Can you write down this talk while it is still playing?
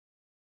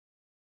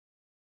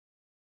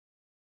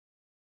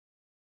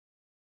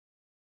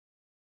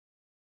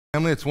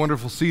Family, it's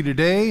wonderful to see you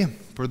today.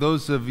 For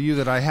those of you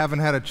that I haven't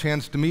had a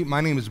chance to meet, my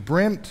name is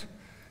Brent,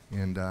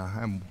 and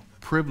I'm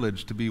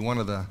privileged to be one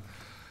of the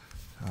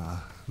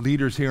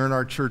leaders here in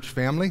our church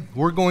family.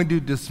 We're going to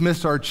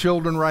dismiss our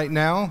children right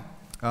now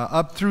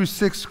up through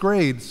 6th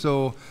grade,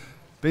 so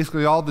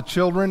basically all the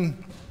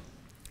children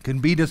can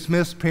be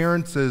dismissed.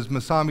 Parents, as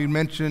Masami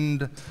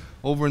mentioned,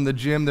 over in the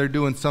gym, they're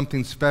doing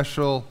something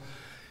special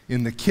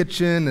in the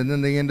kitchen, and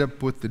then they end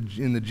up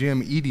in the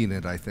gym eating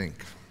it, I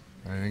think.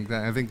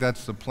 I think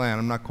that's the plan.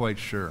 I'm not quite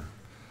sure.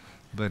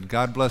 But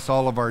God bless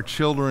all of our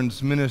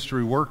children's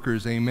ministry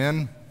workers.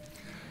 Amen.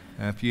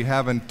 If you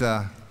haven't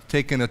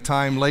taken a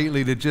time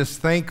lately to just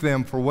thank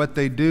them for what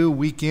they do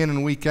week in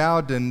and week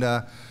out,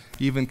 and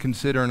even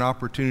consider an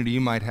opportunity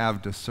you might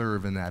have to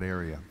serve in that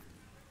area.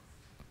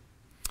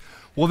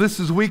 Well,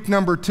 this is week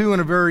number 2 in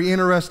a very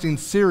interesting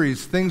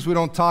series, things we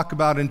don't talk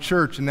about in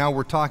church, and now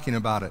we're talking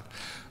about it.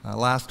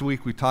 Last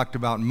week we talked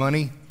about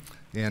money,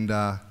 and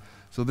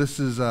so this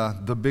is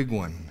the big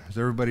one. Is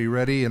everybody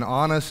ready? An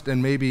honest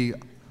and maybe,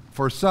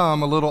 for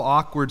some, a little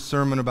awkward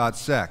sermon about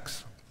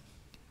sex.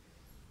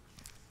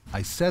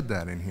 I said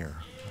that in here.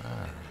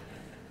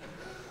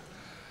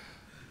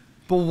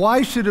 But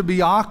why should it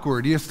be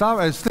awkward?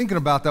 I was thinking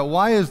about that.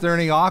 Why is there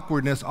any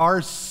awkwardness?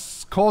 Our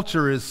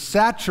culture is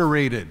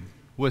saturated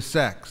with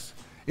sex.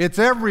 It's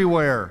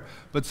everywhere.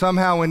 But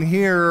somehow in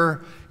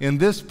here, in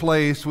this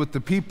place, with the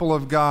people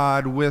of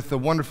God, with the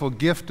wonderful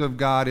gift of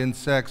God in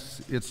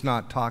sex, it's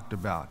not talked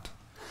about.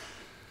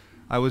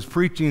 I was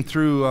preaching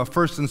through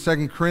 1st and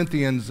 2nd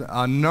Corinthians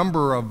a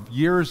number of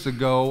years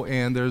ago,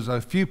 and there's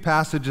a few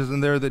passages in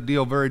there that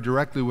deal very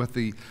directly with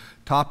the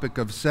topic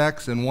of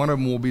sex, and one of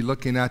them we'll be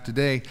looking at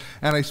today.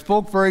 And I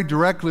spoke very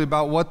directly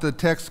about what the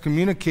text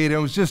communicated. It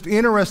was just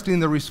interesting,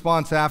 the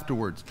response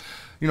afterwards.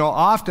 You know,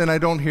 often I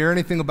don't hear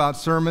anything about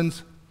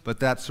sermons, but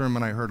that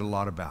sermon I heard a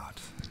lot about.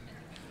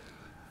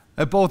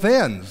 At both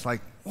ends,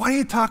 like, why are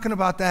you talking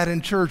about that in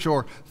church?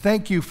 Or,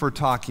 thank you for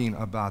talking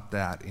about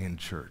that in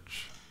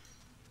church.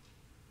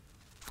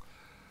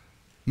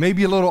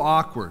 Maybe a little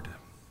awkward.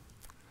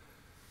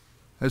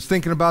 I was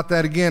thinking about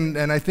that again,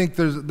 and I think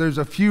there's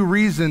a few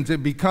reasons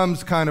it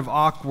becomes kind of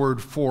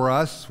awkward for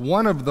us.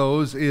 One of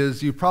those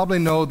is, you probably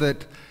know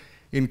that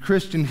in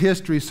Christian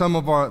history, some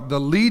of the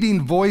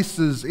leading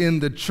voices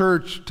in the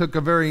church took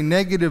a very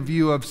negative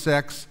view of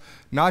sex,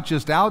 not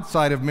just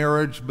outside of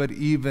marriage, but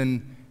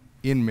even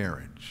in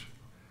marriage.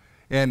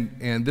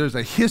 And there's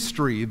a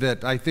history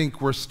that I think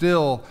we're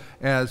still,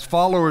 as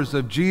followers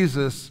of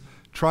Jesus,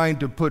 trying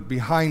to put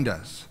behind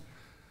us.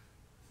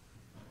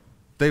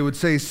 They would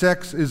say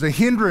sex is a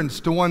hindrance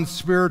to one's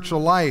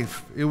spiritual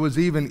life. It was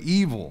even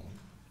evil.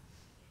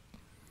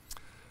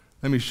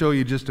 Let me show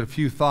you just a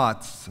few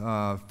thoughts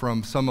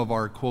from some of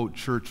our, quote,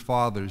 church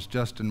fathers.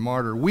 Justin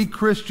Martyr: "We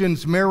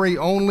Christians marry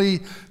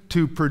only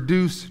to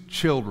produce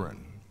children."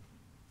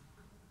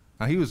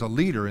 Now, he was a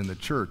leader in the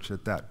church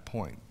at that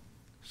point,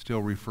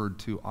 still referred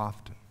to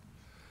often.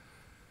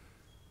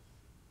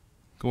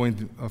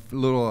 Going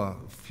a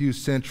few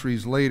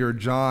centuries later,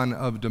 John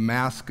of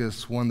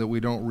Damascus, one that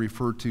we don't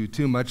refer to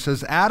too much,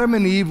 says, "Adam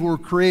and Eve were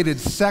created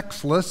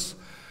sexless.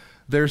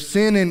 Their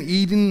sin in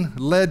Eden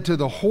led to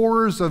the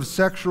horrors of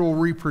sexual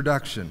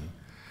reproduction.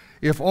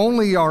 If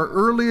only our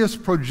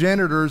earliest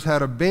progenitors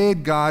had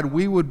obeyed God,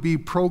 we would be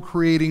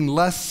procreating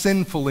less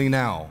sinfully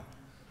now."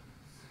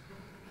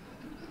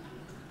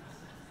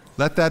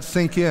 Let that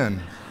sink in.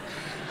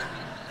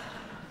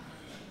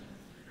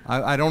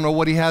 I don't know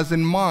what he has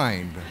in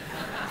mind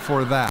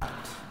for that.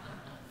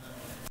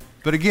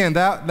 But again,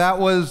 that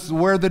was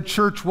where the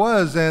church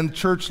was, and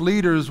church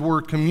leaders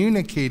were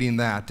communicating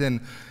that.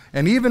 And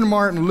even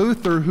Martin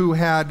Luther, who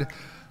had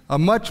a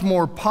much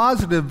more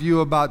positive view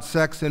about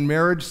sex and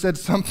marriage, said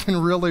something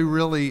really,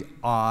 really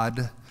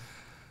odd.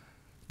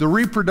 "The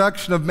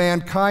reproduction of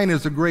mankind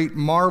is a great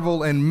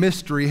marvel and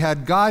mystery.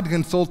 Had God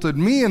consulted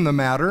me in the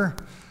matter,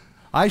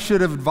 I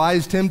should have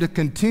advised him to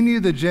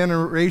continue the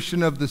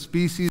generation of the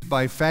species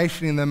by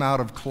fashioning them out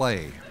of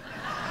clay."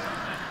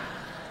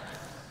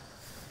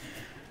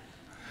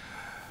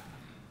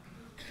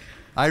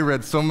 I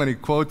read so many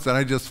quotes and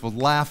I just was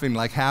laughing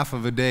like half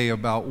of a day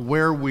about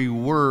where we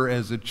were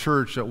as a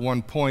church at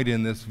one point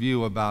in this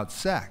view about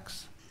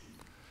sex.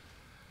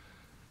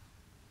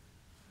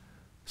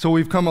 So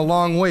we've come a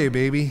long way,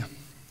 baby.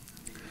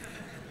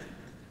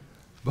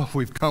 But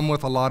we've come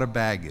with a lot of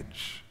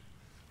baggage.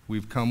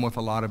 We've come with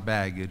a lot of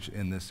baggage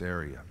in this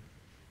area.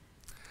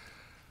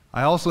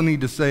 I also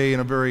need to say,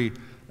 in a very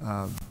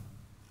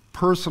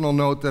personal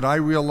note, that I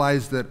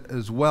realize that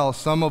as well,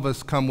 some of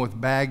us come with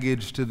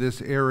baggage to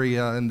this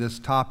area and this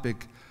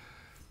topic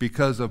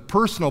because of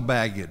personal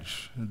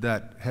baggage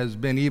that has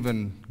been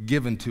even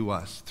given to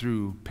us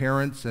through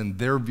parents and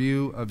their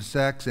view of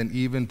sex, and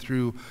even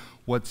through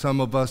what some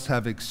of us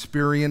have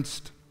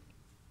experienced,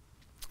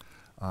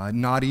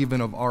 not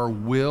even of our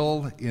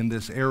will, in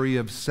this area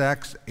of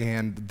sex,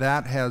 and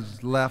that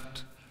has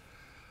left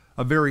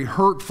a very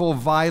hurtful,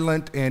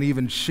 violent, and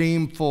even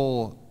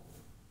shameful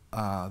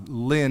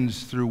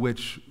lens through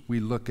which we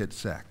look at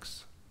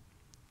sex.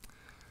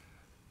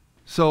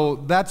 So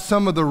that's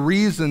some of the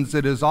reasons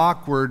it is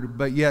awkward,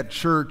 but yet,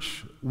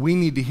 church, we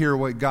need to hear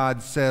what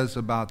God says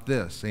about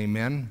this,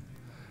 amen?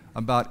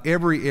 About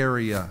every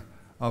area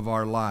of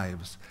our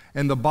lives.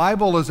 And the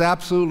Bible is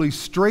absolutely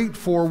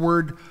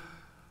straightforward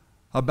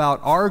about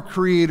our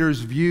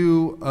Creator's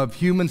view of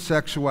human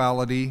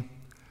sexuality,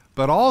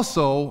 but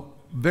also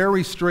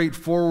very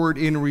straightforward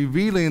in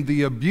revealing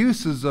the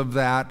abuses of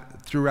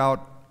that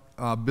throughout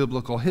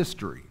biblical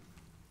history.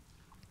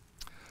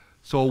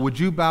 So would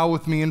you bow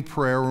with me in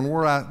prayer, and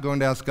we're going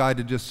to ask God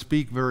to just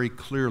speak very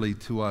clearly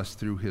to us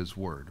through His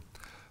Word.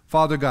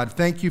 Father God,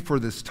 thank you for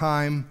this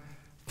time.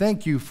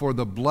 Thank you for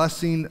the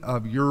blessing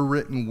of your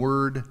written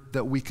word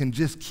that we can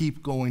just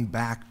keep going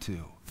back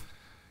to.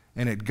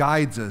 And it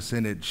guides us,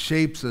 and it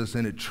shapes us,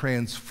 and it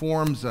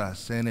transforms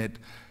us, and it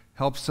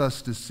helps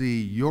us to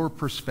see your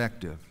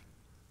perspective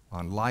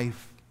on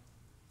life,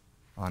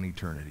 on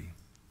eternity.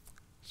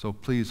 So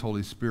please,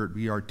 Holy Spirit,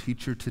 be our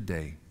teacher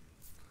today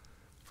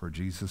for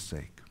Jesus'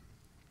 sake.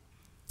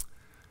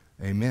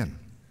 Amen.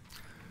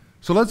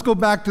 So let's go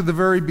back to the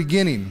very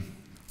beginning.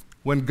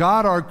 When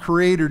God, our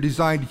Creator,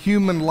 designed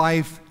human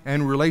life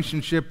and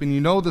relationship, and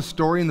you know the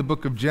story in the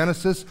book of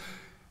Genesis.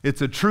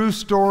 It's a true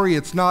story.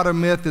 It's not a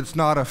myth. It's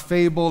not a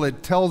fable.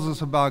 It tells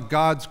us about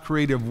God's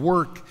creative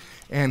work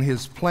and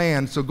His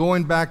plan. So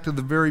going back to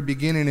the very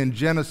beginning in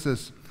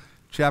Genesis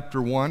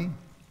chapter 1,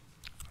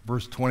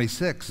 verse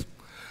 26.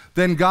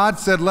 Then God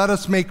said, "Let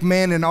us make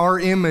man in our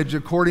image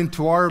according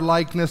to our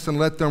likeness, and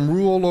let them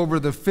rule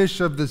over the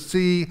fish of the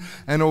sea,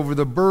 and over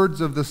the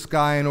birds of the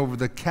sky, and over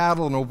the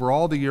cattle, and over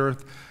all the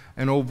earth,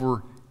 and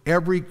over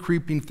every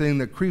creeping thing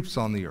that creeps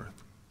on the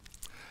earth."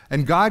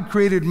 And God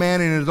created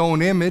man in His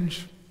own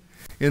image.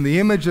 In the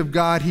image of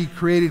God, He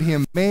created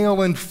him.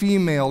 Male and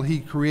female,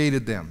 He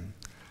created them.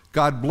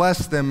 God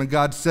blessed them, and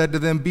God said to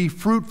them, "Be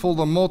fruitful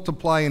and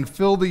multiply, and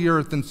fill the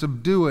earth, and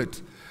subdue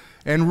it,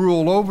 and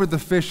rule over the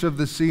fish of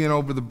the sea, and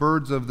over the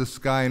birds of the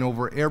sky, and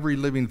over every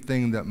living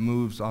thing that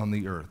moves on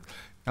the earth."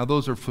 Now,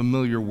 those are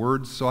familiar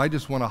words, so I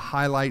just want to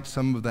highlight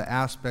some of the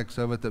aspects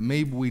of it that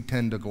maybe we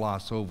tend to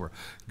gloss over.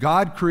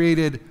 God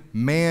created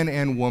man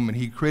and woman.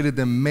 He created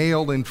them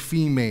male and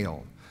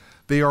female.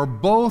 They are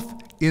both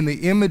in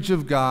the image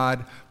of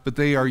God, but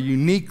they are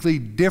uniquely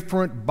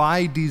different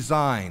by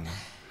design,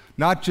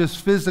 not just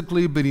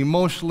physically, but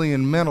emotionally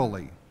and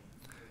mentally.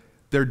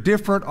 They're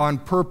different on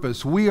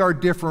purpose. We are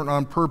different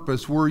on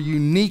purpose. We're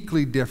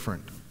uniquely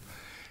different.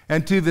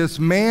 And to this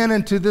man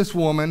and to this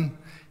woman,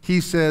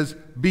 He says,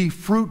 "Be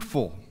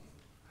fruitful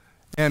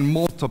and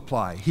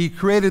multiply." He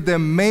created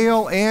them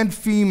male and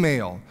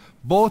female,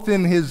 both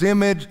in His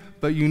image,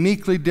 but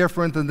uniquely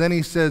different. And then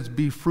He says,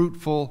 "Be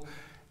fruitful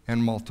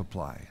and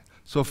multiply."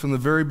 So from the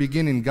very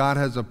beginning, God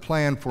has a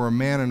plan for a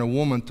man and a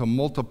woman to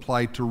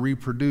multiply, to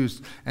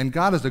reproduce. And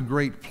God is a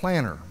great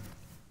planner.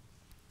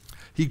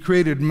 He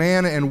created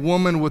man and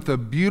woman with a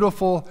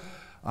beautiful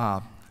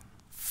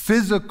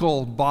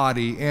physical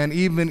body and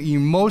even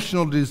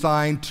emotional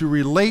design to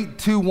relate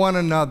to one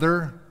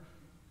another,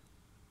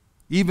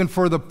 even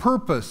for the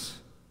purpose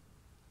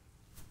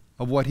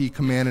of what He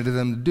commanded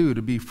them to do,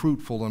 to be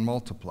fruitful and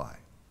multiply.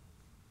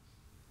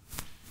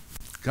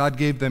 God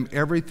gave them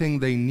everything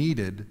they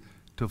needed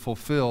to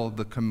fulfill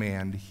the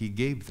command He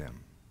gave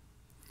them.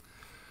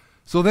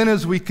 So then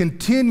as we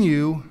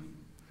continue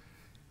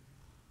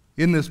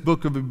in this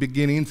book of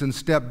beginnings and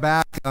step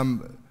back,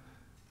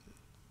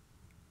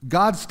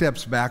 God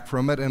steps back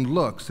from it and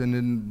looks. And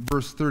in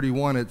verse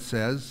 31 it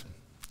says,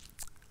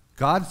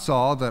 God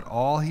saw that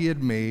all He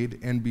had made,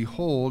 and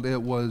behold,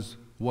 it was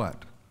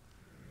what?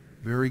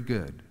 Very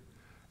good.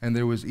 And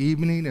there was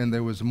evening and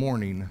there was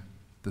morning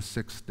the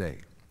sixth day.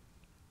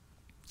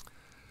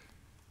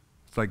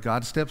 It's like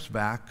God steps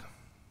back,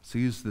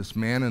 sees this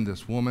man and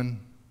this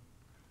woman,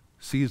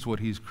 sees what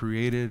He's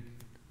created,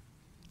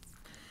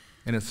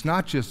 and it's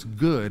not just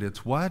good,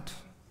 it's what?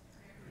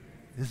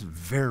 It's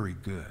very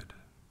good.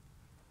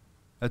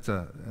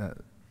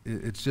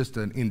 It's just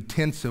an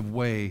intensive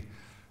way,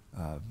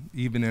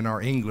 even in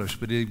our English,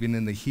 but even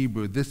in the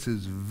Hebrew, this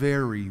is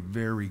very,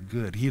 very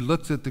good. He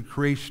looks at the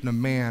creation of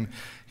man,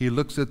 He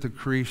looks at the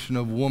creation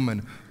of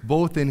woman,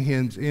 both in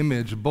His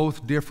image,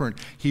 both different.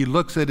 He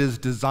looks at His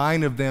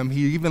design of them.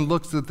 He even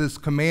looks at this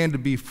command to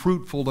be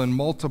fruitful and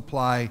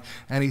multiply,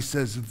 and He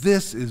says,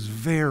 this is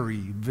very,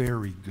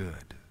 very good.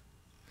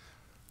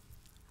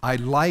 I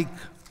like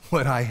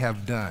what I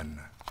have done.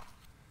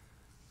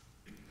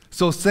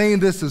 So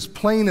saying this as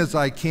plain as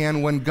I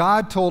can, when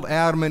God told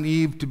Adam and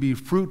Eve to be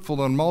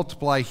fruitful and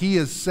multiply, He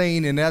is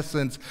saying, in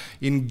essence,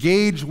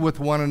 engage with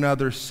one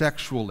another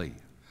sexually.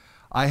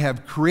 I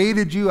have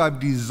created you, I've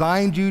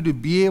designed you to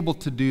be able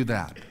to do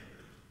that.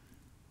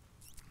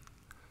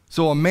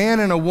 So a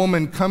man and a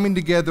woman coming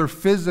together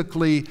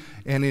physically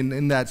and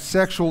in that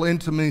sexual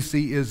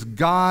intimacy is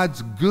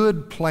God's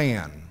good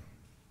plan.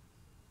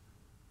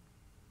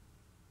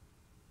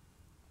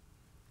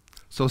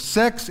 So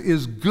sex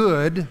is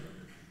good.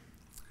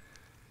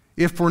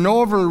 If for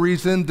no other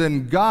reason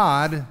than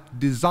God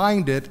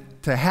designed it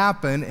to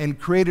happen and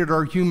created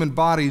our human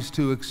bodies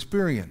to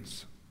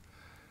experience.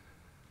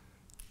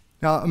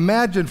 Now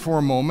imagine for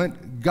a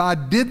moment,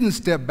 God didn't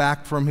step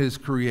back from his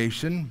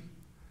creation,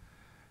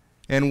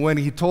 and when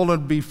he told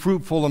him to be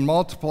fruitful and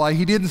multiply,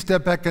 he didn't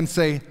step back and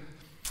say,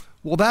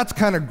 well, that's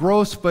kind of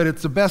gross, but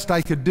it's the best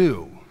I could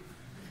do.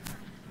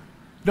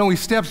 No, he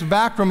steps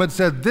back from it and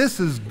said, this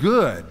is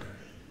good.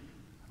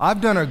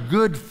 I've done a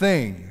good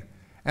thing,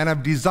 and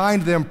I've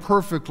designed them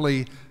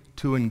perfectly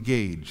to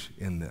engage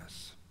in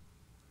this.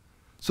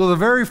 So the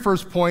very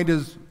first point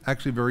is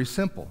actually very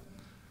simple.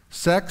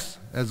 Sex,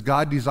 as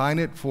God designed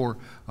it for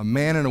a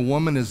man and a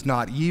woman, is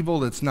not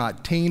evil, it's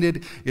not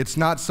tainted, it's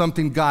not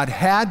something God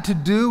had to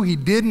do. He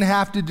didn't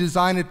have to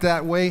design it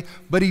that way,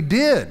 but he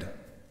did,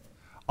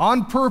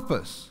 on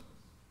purpose,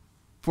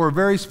 for a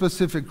very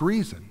specific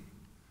reason.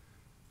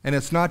 And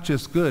it's not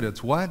just good,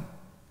 it's what?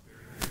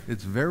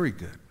 It's very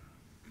good.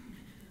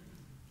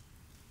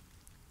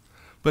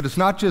 But it's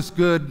not just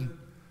good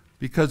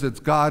because it's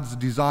God's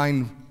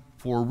design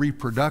for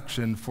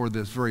reproduction for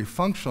this very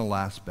functional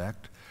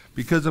aspect,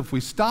 because if we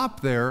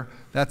stop there,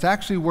 that's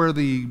actually where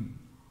the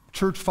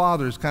church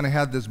fathers kind of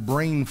had this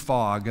brain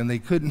fog and they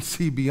couldn't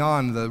see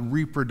beyond the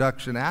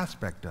reproduction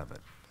aspect of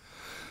it.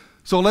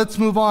 So let's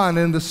move on,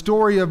 and the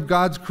story of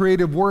God's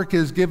creative work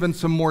is given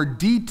some more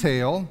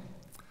detail.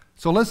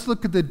 So let's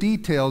look at the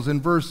details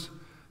in verse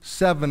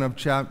 7 of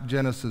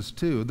Genesis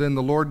 2. Then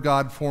the Lord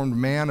God formed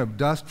man of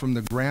dust from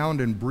the ground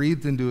and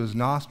breathed into his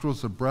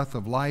nostrils the breath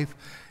of life,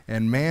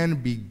 and man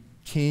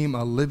became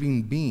a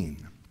living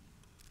being.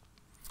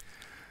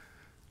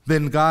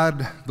 Then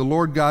the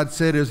Lord God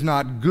said, it is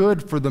not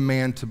good for the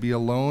man to be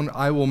alone.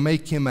 I will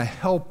make him a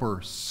helper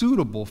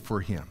suitable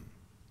for him.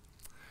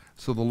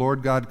 So the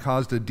Lord God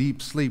caused a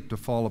deep sleep to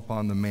fall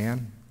upon the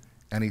man,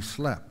 and he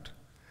slept.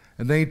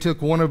 And then he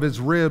took one of his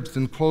ribs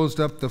and closed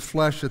up the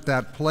flesh at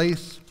that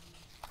place.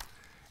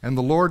 And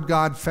the Lord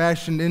God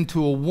fashioned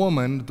into a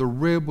woman the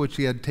rib which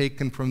he had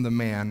taken from the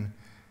man,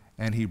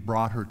 and he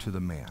brought her to the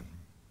man.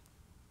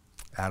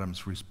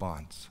 Adam's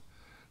response.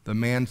 The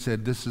man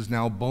said, this is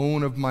now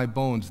bone of my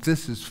bones.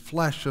 This is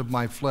flesh of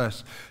my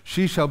flesh.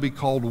 She shall be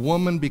called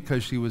woman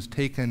because she was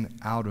taken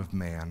out of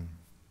man.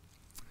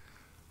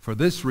 For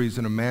this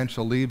reason, a man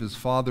shall leave his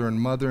father and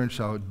mother and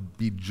shall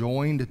be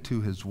joined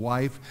to his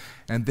wife,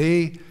 and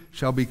they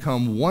shall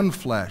become one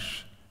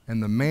flesh.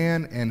 And the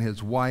man and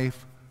his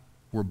wife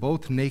were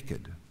both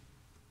naked,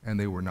 and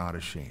they were not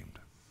ashamed.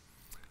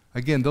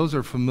 Again, those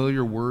are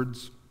familiar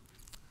words.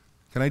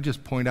 Can I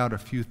just point out a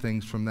few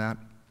things from that?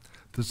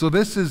 So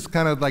this is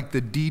kind of like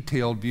the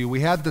detailed view. We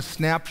had the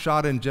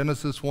snapshot in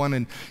Genesis 1,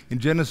 and in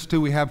Genesis 2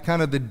 we have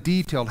kind of the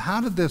detailed. How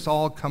did this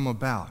all come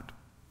about?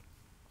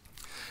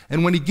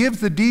 And when he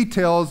gives the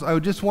details, I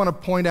just want to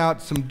point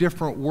out some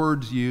different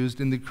words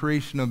used in the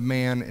creation of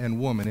man and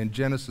woman in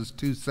Genesis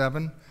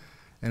 2:7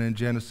 and in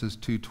Genesis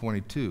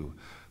 2:22.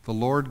 The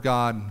Lord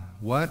God,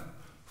 what?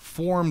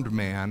 Formed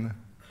man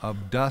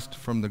of dust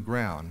from the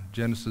ground.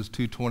 Genesis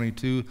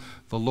 2:22,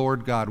 the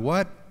Lord God,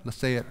 what? Let's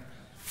say it.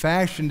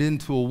 Fashioned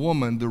into a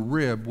woman the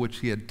rib which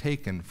he had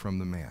taken from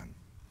the man.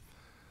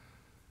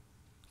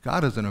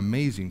 God is an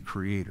amazing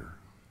creator.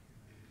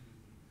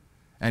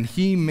 And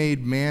he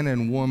made man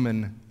and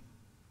woman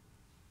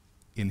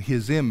in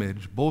his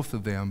image, both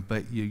of them,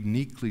 but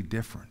uniquely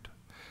different.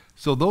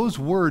 So those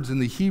words in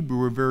the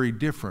Hebrew are very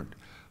different.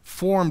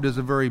 Formed is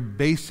a very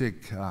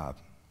basic,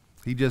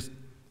 he just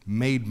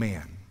made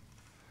man.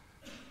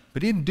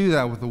 But he didn't do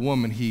that with the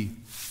woman, he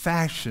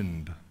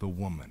fashioned the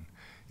woman.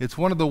 It's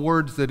one of the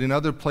words that in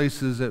other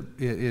places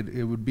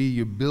it would be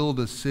you build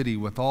a city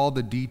with all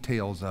the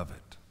details of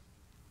it.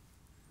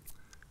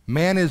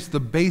 Man is the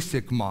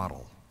basic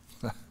model.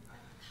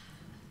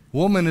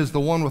 Woman is the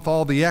one with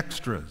all the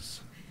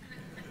extras.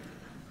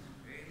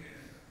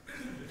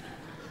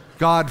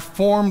 God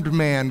formed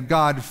man.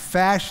 God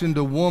fashioned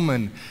a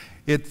woman.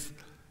 It's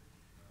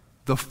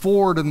the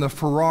Ford and the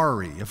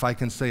Ferrari, if I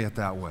can say it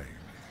that way.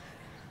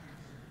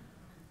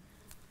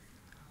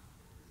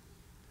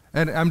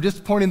 And I'm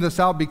just pointing this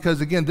out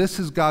because, again, this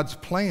is God's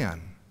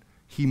plan.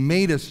 He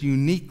made us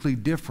uniquely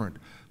different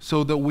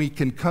so that we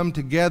can come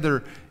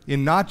together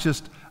in not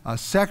just a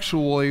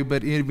sexual way,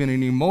 but even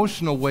in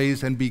emotional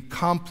ways and be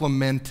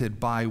complemented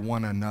by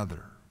one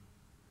another.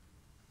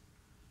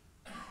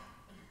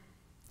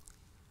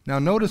 Now,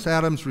 notice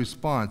Adam's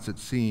response at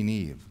seeing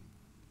Eve.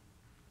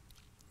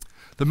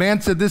 The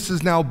man said, this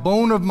is now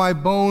bone of my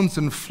bones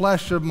and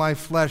flesh of my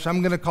flesh. I'm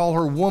going to call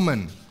her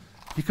woman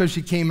because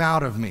she came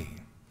out of me.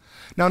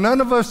 Now,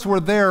 none of us were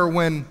there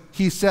when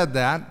he said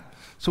that,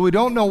 so we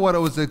don't know what it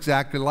was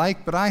exactly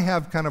like, but I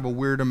have kind of a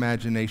weird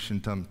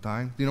imagination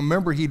sometimes. You know,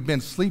 remember he'd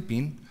been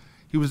sleeping.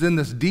 He was in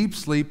this deep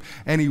sleep,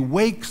 and he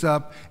wakes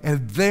up,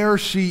 and there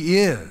she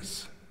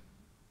is.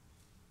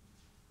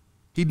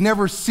 He'd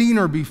never seen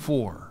her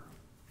before.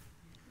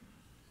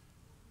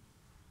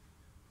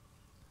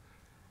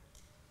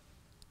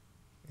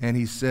 And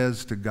he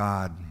says to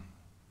God,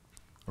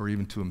 or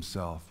even to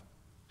himself,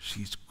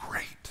 she's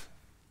great.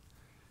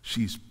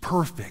 She's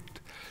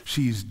perfect.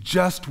 She's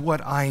just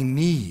what I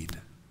need.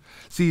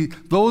 See,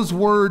 those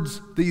words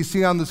that you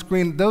see on the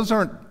screen, those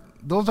aren't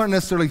those aren't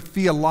necessarily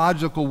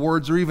theological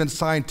words or even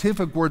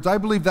scientific words. I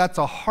believe that's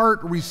a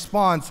heart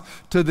response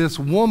to this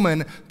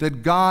woman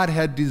that God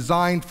had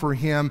designed for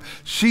him.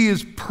 She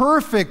is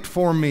perfect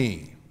for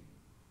me.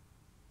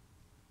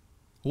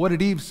 What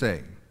did Eve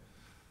say?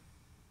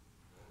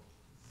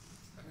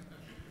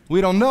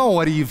 We don't know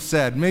what Eve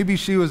said. Maybe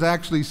she was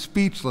actually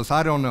speechless.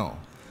 I don't know.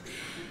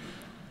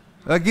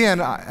 Again,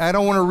 I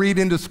don't want to read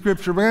into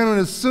Scripture, but I'm going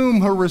to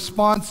assume her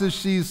response as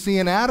she's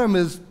seeing Adam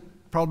is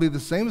probably the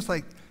same. It's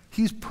like,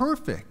 he's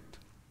perfect.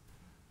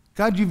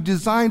 God, you've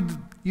designed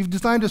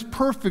us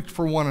perfect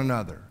for one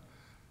another.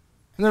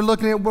 And they're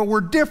looking at, well,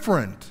 we're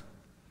different.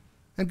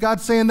 And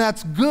God's saying,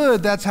 that's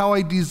good. That's how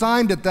I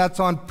designed it. That's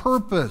on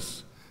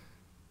purpose.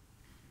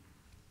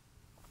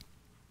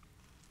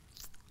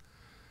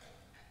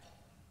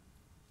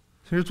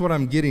 Here's what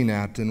I'm getting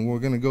at, and we're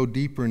going to go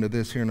deeper into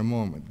this here in a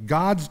moment.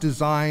 God's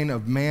design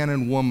of man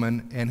and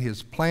woman and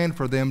his plan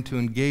for them to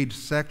engage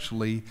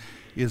sexually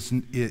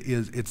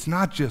it's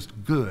not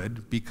just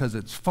good because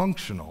it's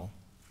functional.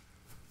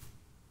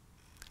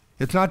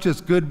 It's not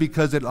just good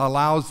because it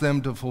allows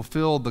them to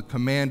fulfill the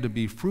command to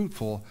be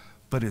fruitful,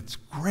 but it's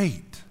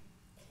great.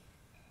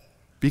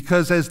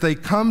 Because as they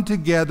come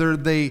together,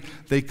 they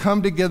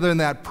come together in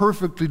that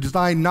perfectly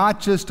designed,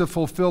 not just to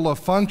fulfill a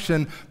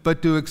function,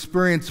 but to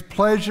experience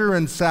pleasure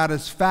and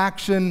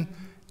satisfaction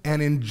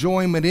and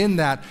enjoyment in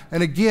that.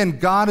 And again,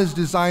 God has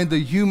designed the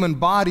human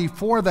body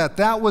for that.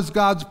 That was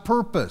God's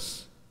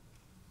purpose.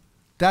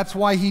 That's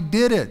why he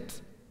did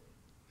it.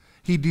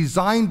 He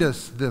designed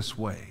us this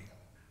way.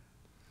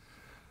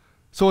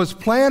 So his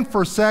plan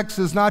for sex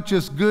is not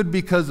just good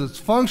because it's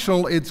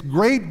functional, it's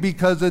great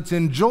because it's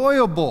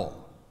enjoyable.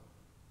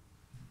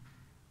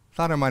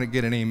 Thought I might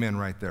get an amen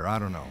right there. I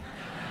don't know.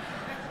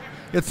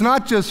 It's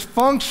not just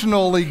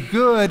functionally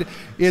good,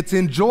 it's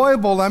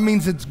enjoyable. That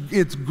means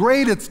it's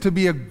great. It's to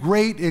be a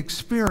great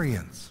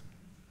experience.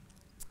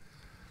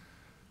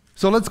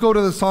 So let's go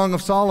to the Song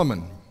of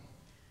Solomon.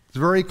 It's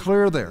very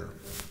clear there.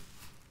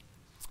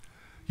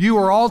 You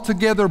are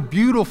altogether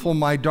beautiful,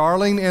 my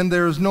darling, and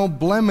there is no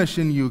blemish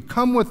in you.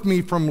 Come with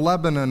me from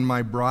Lebanon,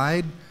 my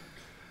bride.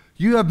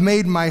 You have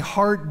made my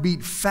heart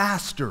beat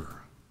faster.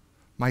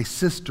 My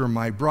sister,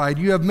 my bride,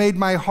 you have made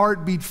my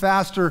heart beat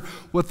faster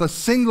with a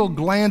single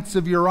glance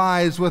of your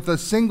eyes, with a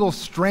single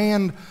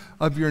strand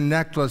of your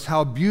necklace.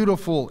 How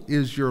beautiful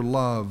is your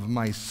love,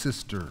 my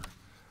sister,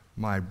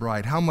 my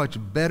bride. How much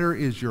better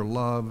is your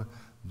love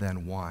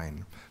than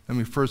wine. Let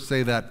me first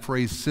say that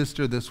phrase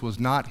sister. This was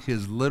not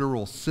his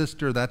literal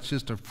sister. That's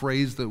just a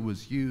phrase that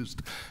was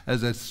used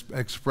as an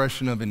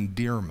expression of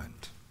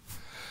endearment.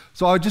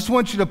 So I just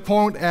want you to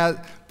point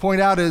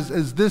out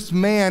as this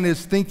man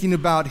is thinking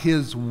about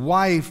his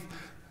wife,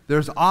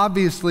 there's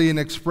obviously an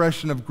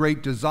expression of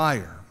great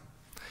desire.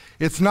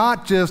 It's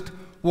not just,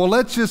 well,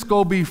 let's just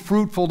go be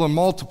fruitful and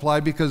multiply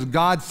because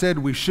God said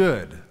we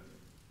should.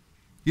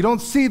 You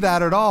don't see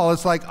that at all.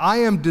 It's like, I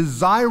am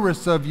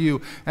desirous of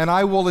you and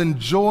I will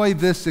enjoy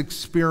this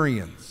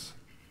experience.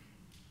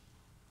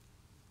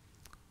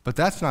 But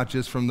that's not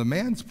just from the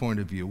man's point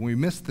of view. We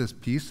missed this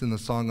piece in the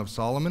Song of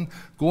Solomon.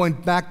 Going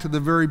back to the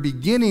very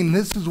beginning,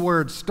 this is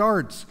where it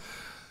starts.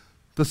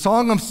 The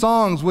Song of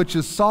Songs, which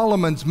is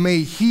Solomon's, may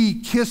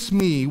he kiss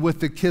me with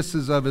the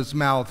kisses of his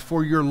mouth.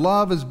 For your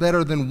love is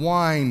better than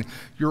wine.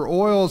 Your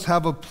oils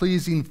have a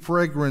pleasing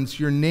fragrance.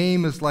 Your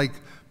name is like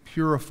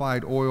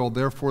purified oil.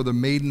 Therefore the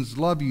maidens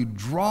love you.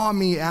 Draw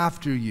me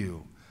after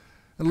you,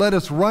 and let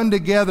us run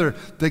together.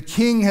 The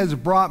king has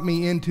brought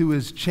me into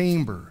his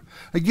chamber.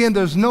 Again,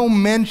 there's no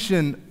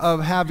mention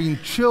of having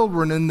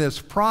children in this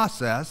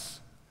process,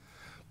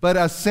 but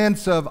a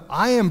sense of,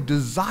 I am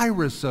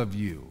desirous of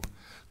you.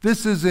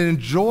 This is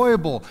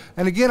enjoyable.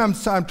 And again, I'm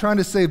trying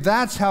to say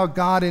that's how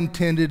God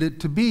intended it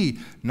to be.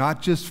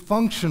 Not just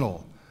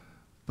functional,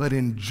 but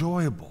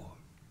enjoyable.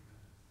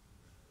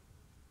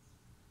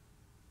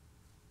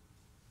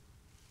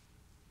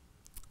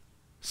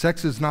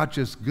 Sex is not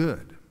just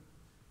good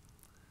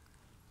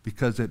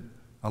because it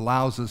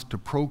allows us to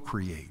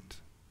procreate.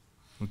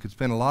 We could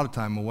spend a lot of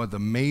time on what the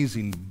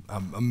amazing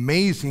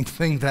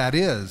thing that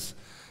is.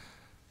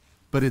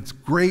 But it's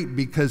great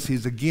because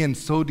he's, again,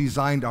 so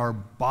designed our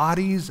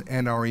bodies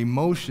and our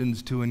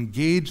emotions to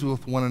engage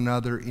with one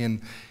another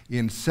in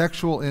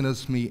sexual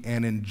intimacy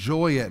and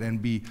enjoy it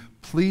and be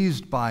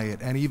pleased by it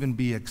and even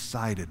be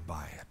excited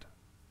by it.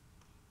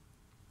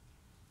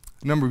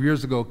 A number of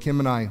years ago, Kim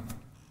and I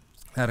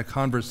had a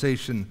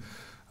conversation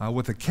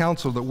with a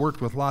counselor that worked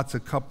with lots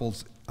of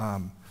couples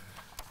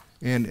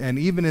and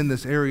even in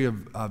this area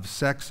of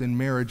sex and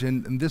marriage.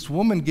 And this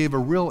woman gave a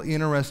real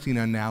interesting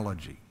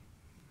analogy.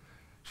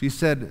 She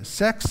said,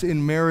 sex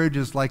in marriage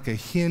is like a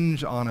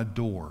hinge on a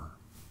door.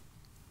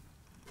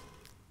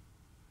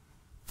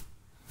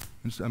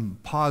 I'm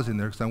pausing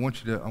there because I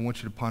want you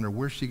to ponder,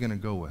 where's she going to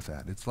go with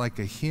that? It's like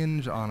a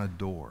hinge on a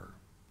door.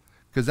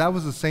 Because that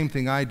was the same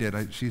thing I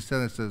did. She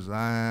said,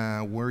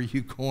 where are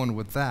you going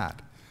with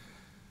that?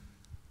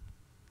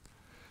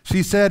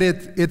 She said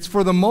it's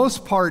for the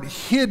most part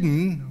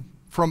hidden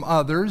from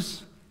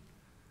others.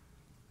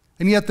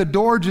 And yet the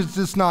door just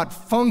does not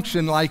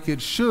function like it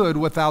should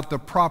without the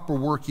proper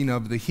working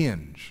of the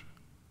hinge.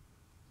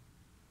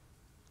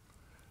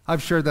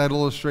 I've shared that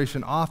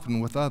illustration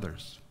often with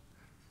others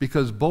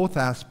because both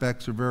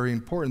aspects are very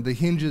important. The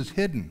hinge is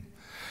hidden.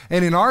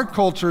 And in our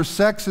culture,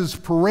 sex is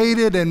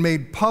paraded and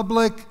made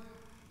public,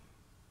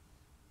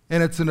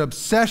 and it's an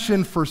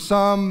obsession for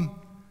some.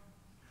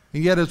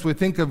 And yet, as we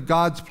think of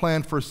God's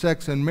plan for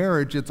sex and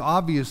marriage, it's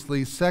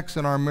obviously sex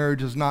in our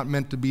marriage is not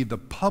meant to be the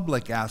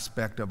public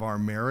aspect of our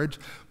marriage,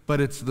 but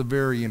it's the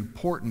very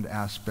important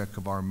aspect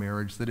of our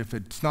marriage, that if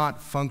it's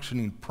not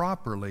functioning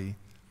properly,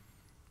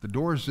 the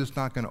door is just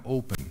not going to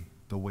open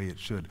the way it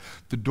should.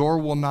 The door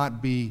will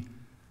not be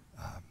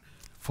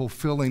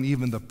fulfilling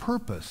even the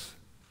purpose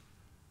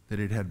that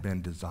it had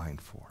been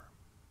designed for.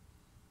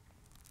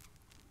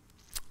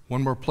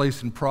 One more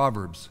place in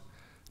Proverbs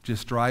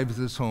just drives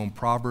this home.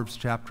 Proverbs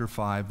chapter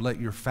 5, let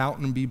your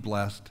fountain be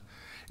blessed,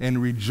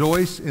 and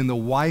rejoice in the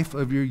wife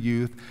of your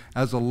youth.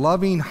 As a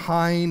loving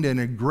hind and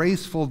a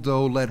graceful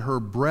doe, let her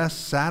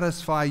breast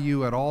satisfy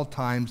you at all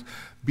times.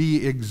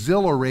 Be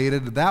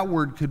exhilarated. That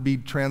word could be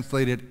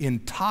translated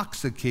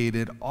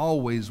intoxicated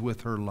always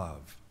with her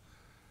love.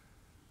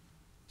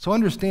 So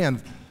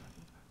understand,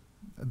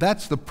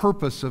 that's the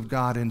purpose of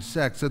God in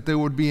sex, that there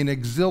would be an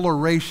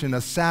exhilaration,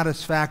 a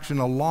satisfaction,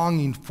 a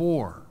longing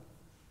for.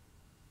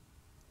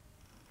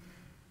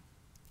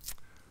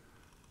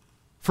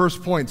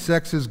 First point,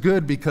 sex is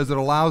good because it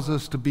allows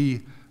us to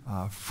be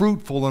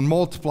fruitful and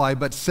multiply,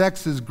 but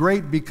sex is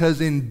great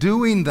because in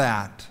doing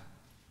that,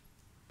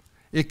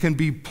 it can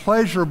be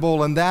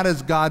pleasurable, and that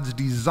is God's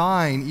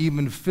design,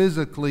 even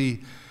physically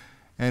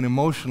and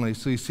emotionally.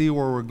 So you see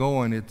where we're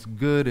going. It's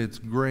good, it's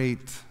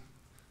great.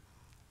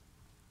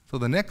 So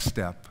the next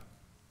step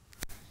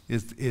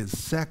is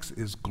sex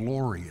is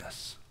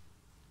glorious.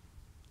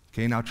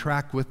 Okay, now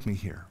track with me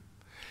here.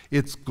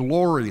 It's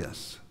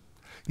glorious.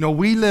 You know,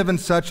 we live in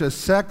such a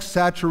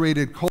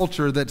sex-saturated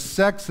culture that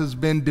sex has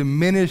been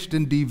diminished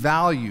and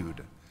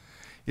devalued.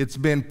 It's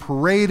been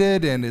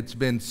paraded and it's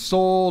been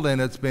sold and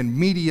it's been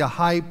media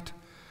hyped.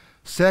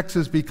 Sex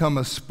has become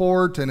a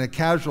sport and a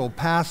casual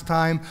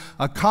pastime,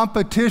 a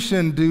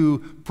competition to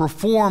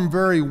perform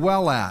very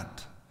well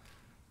at.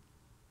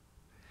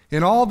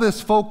 In all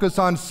this focus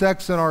on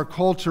sex in our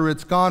culture,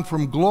 it's gone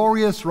from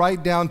glorious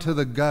right down to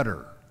the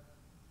gutter.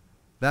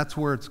 That's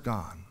where it's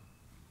gone.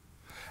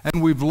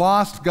 And we've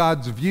lost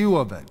God's view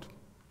of it.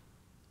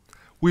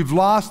 We've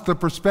lost the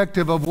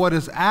perspective of what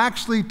is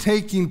actually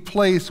taking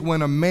place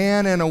when a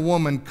man and a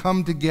woman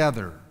come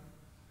together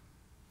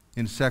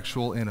in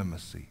sexual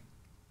intimacy.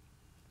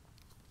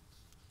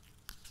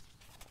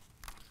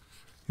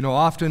 You know,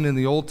 often in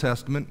the Old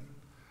Testament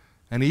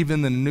and even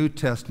in the New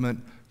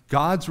Testament,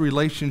 God's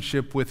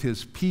relationship with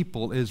his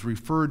people is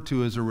referred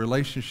to as a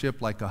relationship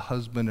like a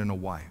husband and a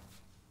wife.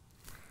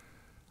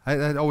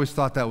 I always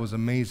thought that was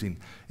amazing.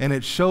 And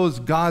it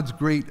shows God's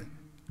great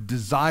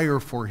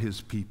desire for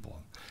his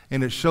people.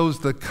 And it shows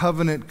the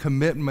covenant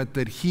commitment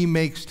that he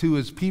makes to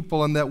his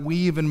people and that we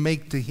even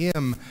make to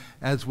him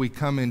as we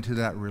come into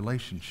that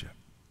relationship.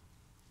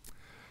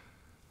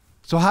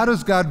 So how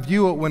does God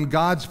view it when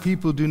God's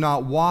people do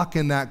not walk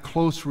in that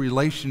close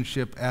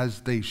relationship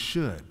as they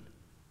should?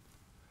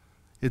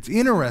 It's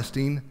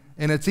interesting,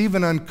 and it's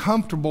even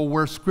uncomfortable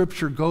where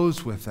Scripture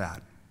goes with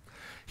that.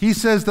 He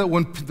says that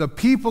when the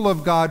people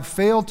of God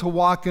fail to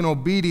walk in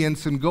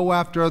obedience and go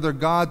after other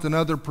gods and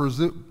other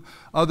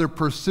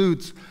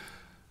pursuits,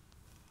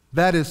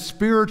 that is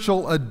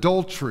spiritual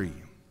adultery.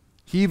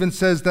 He even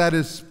says that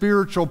is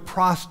spiritual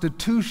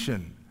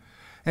prostitution.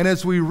 And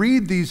as we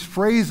read these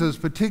phrases,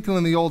 particularly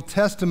in the Old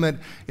Testament,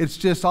 it's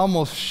just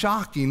almost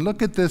shocking.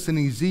 Look at this in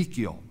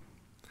Ezekiel.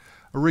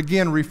 Or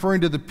again, referring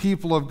to the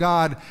people of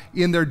God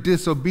in their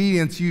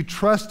disobedience, you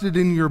trusted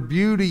in your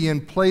beauty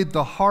and played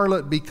the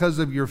harlot because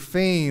of your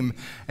fame,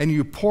 and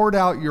you poured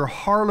out your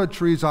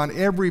harlotries on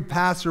every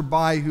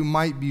passerby who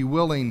might be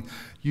willing.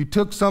 You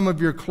took some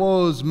of your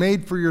clothes,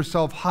 made for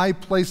yourself high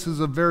places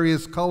of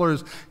various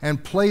colors,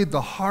 and played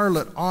the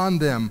harlot on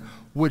them,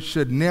 which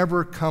should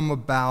never come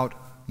about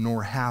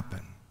nor happen.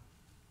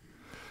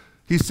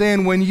 He's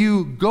saying when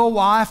you go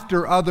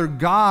after other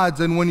gods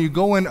and when you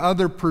go in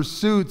other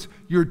pursuits,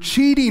 you're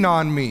cheating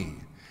on me.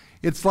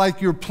 It's like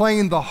you're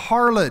playing the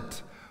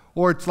harlot,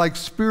 or it's like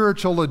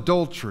spiritual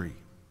adultery.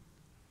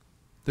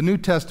 The New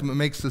Testament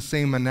makes the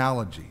same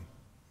analogy.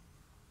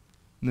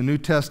 In the New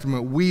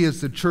Testament, we as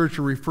the church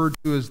are referred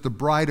to as the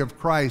bride of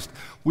Christ.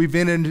 We've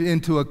entered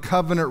into a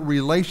covenant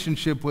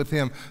relationship with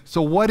him.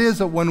 So what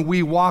is it when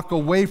we walk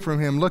away from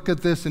him? Look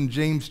at this in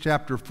James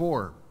chapter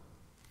 4.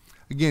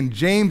 Again,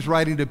 James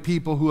writing to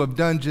people who have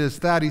done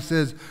just that, he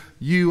says,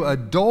 you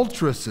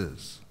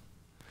adulteresses,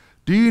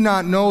 do you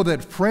not know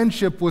that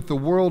friendship with the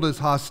world is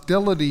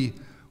hostility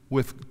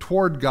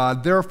toward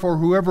God? Therefore,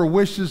 whoever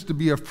wishes to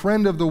be a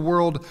friend of the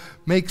world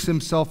makes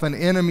himself an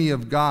enemy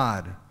of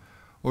God.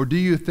 Or do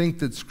you think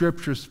that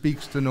Scripture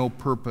speaks to no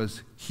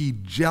purpose? He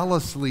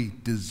jealously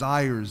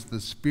desires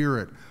the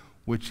Spirit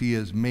which he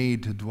has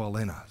made to dwell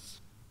in us.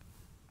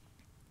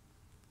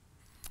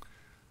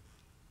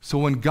 So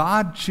when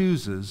God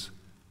chooses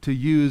to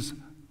use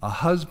a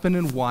husband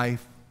and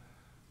wife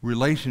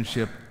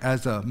relationship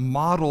as a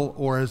model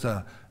or as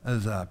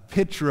a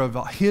picture of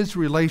his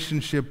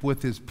relationship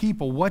with his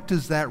people, what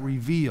does that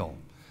reveal?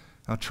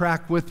 Now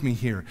track with me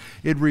here.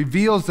 It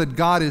reveals that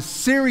God is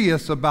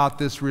serious about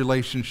this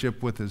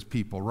relationship with his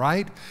people,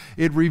 right?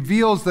 It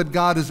reveals that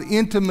God is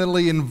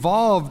intimately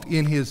involved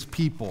in his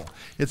people.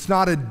 It's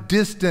not a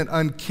distant,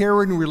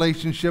 uncaring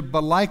relationship,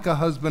 but like a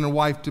husband and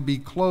wife to be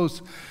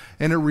close.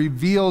 And it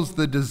reveals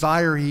the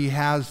desire he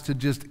has to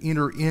just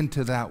enter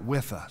into that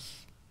with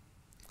us.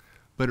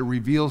 But it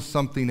reveals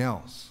something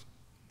else.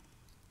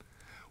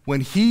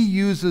 When he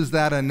uses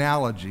that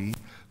analogy,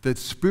 that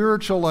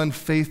spiritual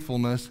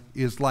unfaithfulness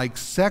is like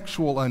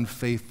sexual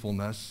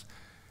unfaithfulness,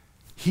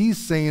 he's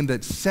saying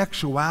that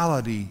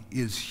sexuality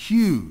is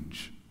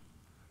huge.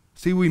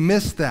 See, we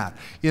miss that.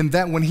 In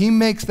that, when he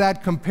makes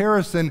that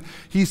comparison,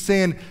 he's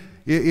saying,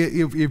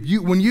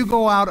 when you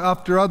go out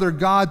after other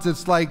gods,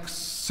 it's like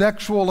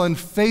sexual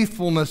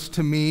unfaithfulness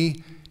to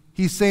me.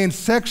 He's saying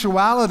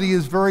sexuality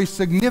is very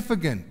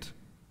significant.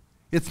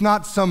 It's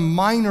not some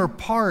minor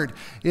part.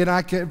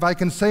 If I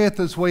can say it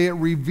this way, it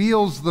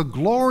reveals the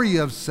glory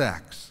of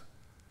sex.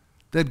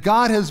 That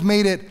God has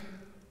made it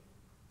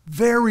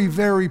very,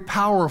 very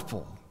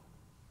powerful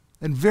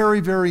and very,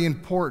 very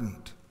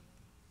important.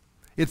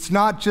 It's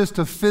not just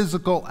a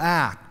physical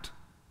act.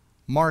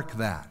 Mark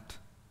that.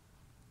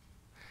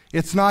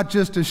 It's not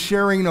just a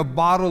sharing of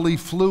bodily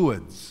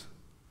fluids.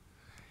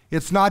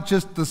 It's not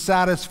just the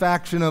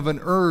satisfaction of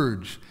an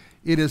urge.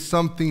 It is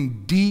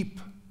something deep.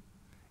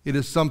 It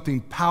is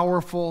something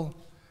powerful.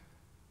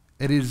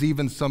 It is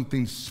even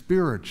something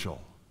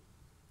spiritual.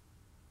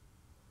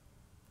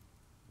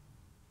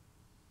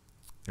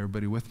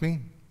 Everybody with me?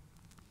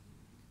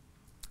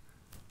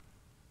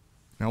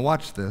 Now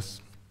watch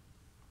this.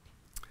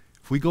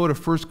 If we go to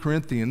 1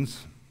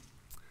 Corinthians,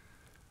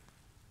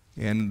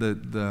 and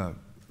the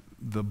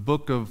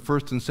book of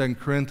 1st and 2nd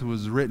Corinthians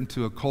was written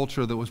to a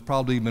culture that was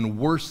probably even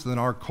worse than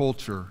our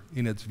culture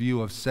in its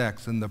view of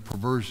sex and the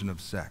perversion of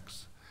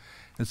sex.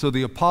 And so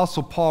the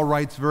Apostle Paul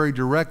writes very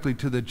directly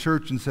to the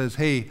church and says,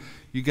 hey,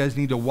 you guys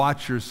need to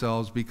watch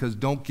yourselves because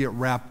don't get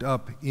wrapped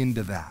up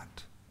into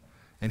that.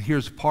 And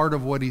here's part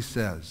of what he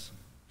says.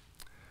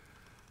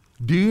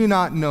 Do you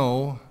not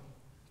know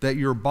that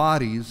your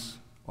bodies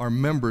are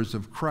members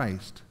of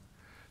Christ?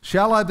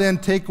 Shall I then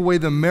take away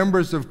the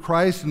members of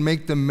Christ and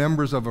make them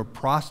members of a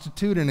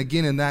prostitute? And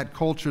again, in that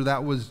culture,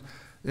 it was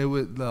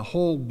the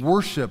whole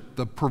worship,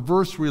 the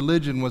perverse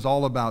religion was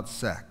all about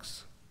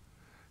sex.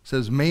 It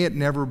says, may it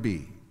never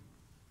be.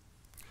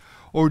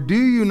 Or do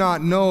you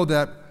not know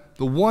that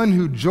the one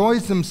who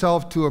joins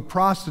himself to a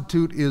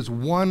prostitute is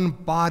one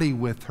body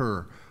with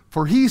her?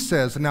 For he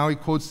says, and now he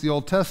quotes the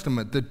Old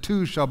Testament, the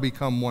two shall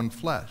become one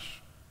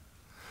flesh.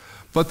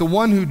 But the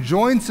one who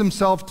joins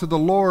himself to the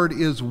Lord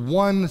is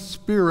one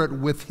spirit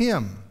with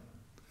him.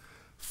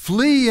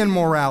 Flee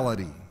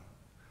immorality.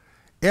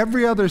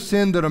 Every other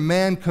sin that a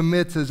man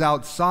commits is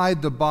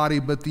outside the body,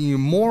 but the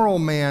immoral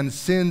man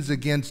sins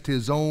against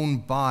his own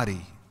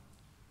body.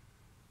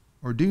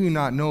 Or do you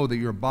not know that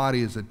your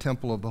body is a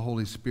temple of the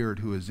Holy Spirit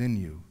who is in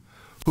you,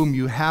 whom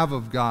you have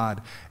of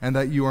God, and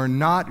that you are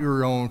not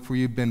your own, for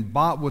you've been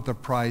bought with a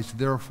price,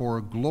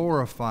 therefore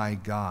glorify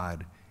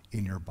God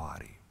in your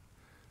body.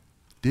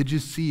 Did you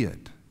see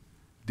it?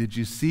 Did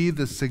you see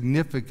the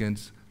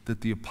significance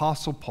that the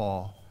Apostle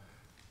Paul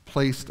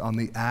placed on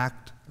the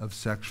act of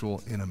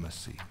sexual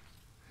intimacy?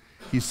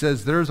 He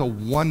says there's a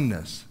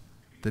oneness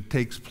that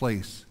takes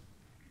place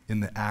in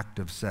the act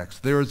of sex.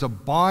 There is a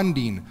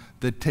bonding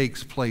that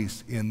takes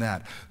place in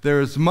that. There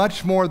is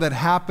much more that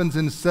happens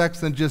in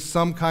sex than just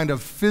some kind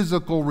of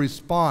physical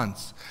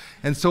response.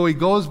 And so he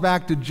goes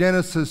back to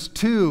Genesis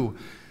 2.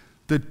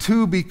 The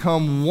two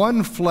become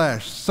one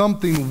flesh.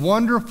 Something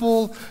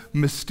wonderful,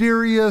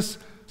 mysterious,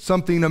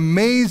 something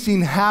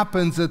amazing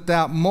happens at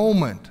that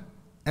moment.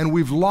 And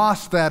we've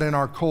lost that in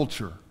our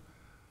culture.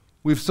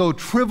 We've so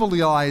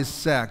trivialized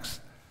sex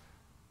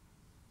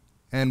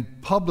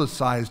and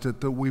publicized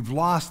it that we've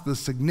lost the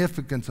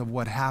significance of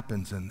what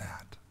happens in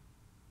that.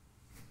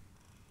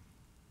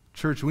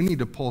 Church, we need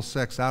to pull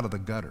sex out of the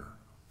gutter.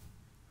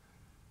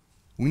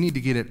 We need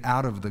to get it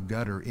out of the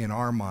gutter in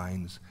our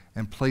minds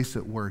and place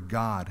it where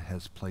God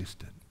has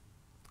placed it.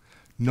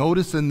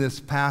 Notice in this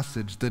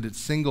passage that it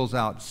singles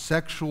out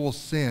sexual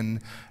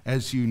sin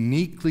as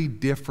uniquely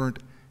different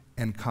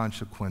and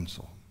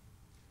consequential.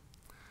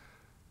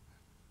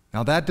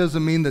 Now, that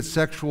doesn't mean that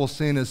sexual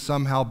sin is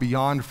somehow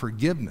beyond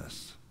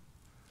forgiveness.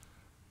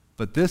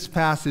 But this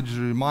passage is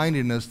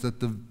reminding us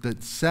that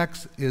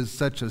sex is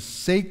such a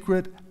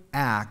sacred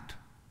act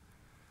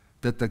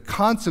that the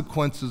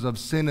consequences of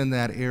sin in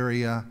that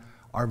area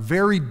are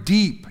very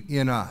deep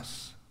in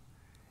us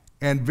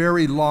and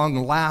very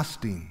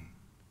long-lasting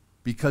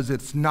because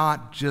it's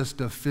not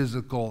just a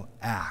physical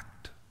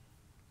act.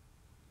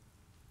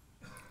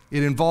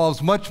 It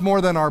involves much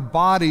more than our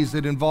bodies.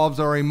 It involves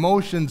our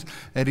emotions.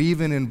 It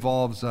even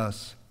involves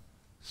us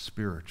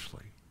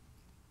spiritually.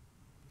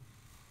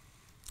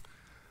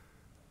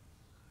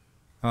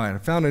 All right, I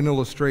found an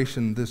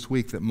illustration this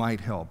week that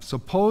might help.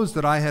 Suppose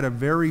that I had a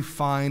very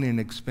fine and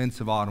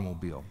expensive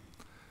automobile,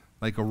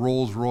 like a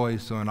Rolls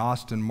Royce or an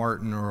Aston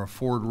Martin or a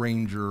Ford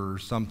Ranger or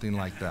something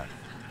like that.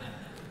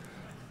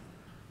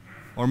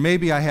 Or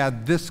maybe I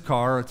had this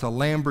car, it's a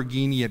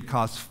Lamborghini, it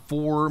costs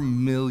 $4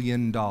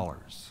 million.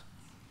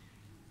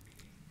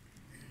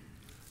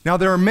 Now,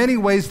 there are many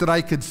ways that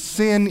I could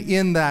sin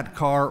in that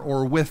car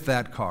or with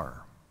that car.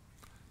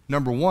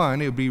 Number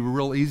one, it would be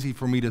real easy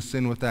for me to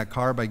sin with that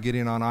car by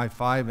getting on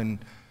I-5 and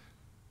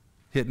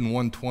hitting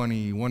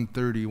 120,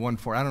 130,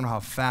 140. I don't know how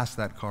fast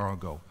that car will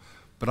go,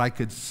 but I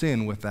could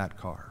sin with that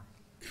car.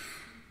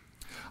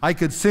 I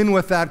could sin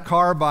with that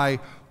car by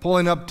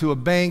pulling up to a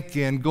bank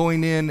and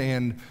going in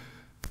and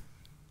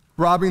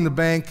robbing the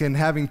bank and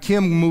having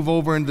Kim move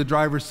over into the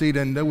driver's seat,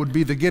 and that would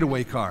be the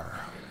getaway car.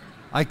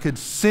 I could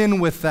sin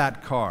with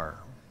that car.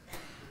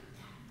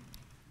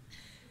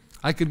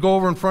 I could go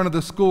over in front of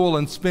the school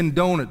and spin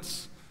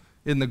donuts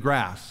in the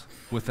grass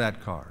with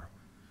that car.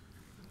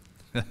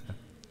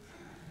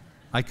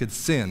 I could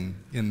sin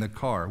in the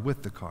car,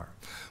 with the car.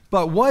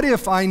 But what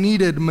if I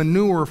needed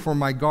manure for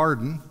my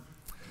garden?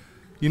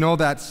 You know,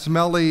 that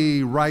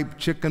smelly, ripe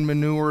chicken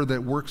manure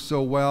that works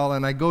so well,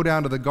 and I go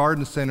down to the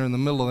garden center in the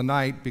middle of the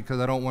night because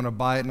I don't want to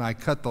buy it, and I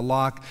cut the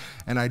lock,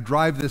 and I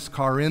drive this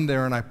car in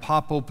there, and I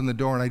pop open the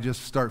door, and I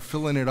just start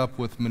filling it up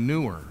with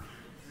manure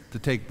to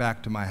take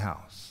back to my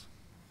house.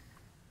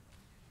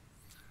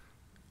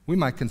 We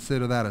might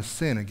consider that a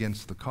sin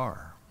against the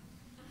car.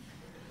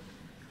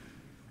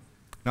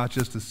 Not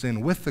just a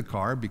sin with the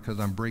car because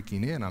I'm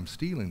breaking in, I'm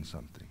stealing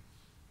something.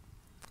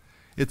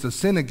 It's a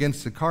sin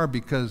against the car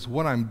because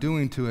what I'm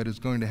doing to it is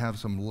going to have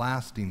some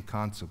lasting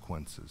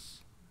consequences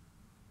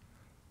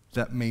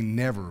that may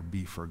never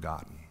be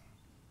forgotten.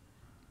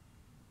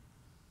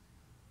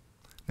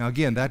 Now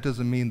again, that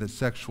doesn't mean that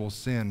sexual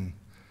sin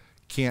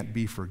can't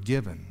be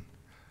forgiven.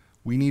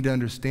 We need to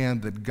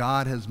understand that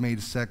God has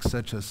made sex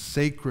such a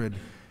sacred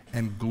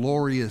and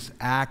glorious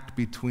act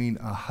between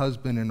a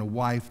husband and a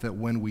wife that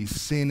when we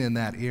sin in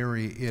that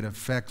area, it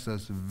affects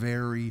us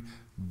very,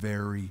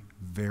 very,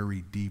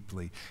 very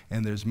deeply.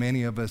 And there's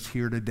many of us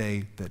here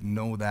today that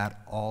know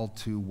that all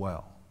too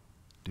well,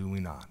 do we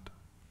not?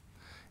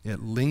 It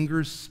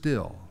lingers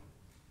still.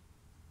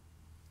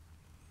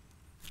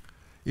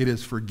 It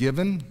is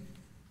forgiven,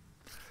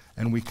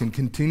 and we can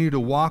continue to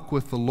walk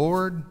with the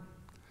Lord,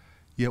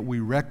 yet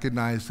we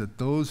recognize that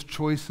those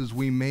choices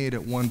we made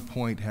at one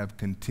point have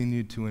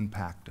continued to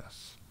impact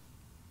us,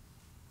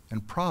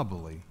 and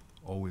probably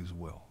always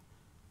will.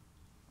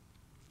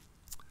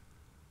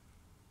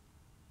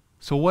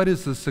 So what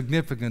is the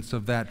significance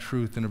of that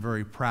truth in a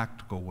very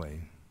practical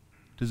way?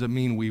 Does it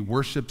mean we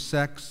worship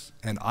sex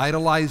and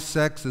idolize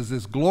sex as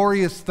this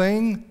glorious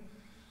thing?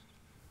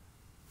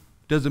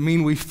 Does it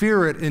mean we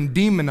fear it and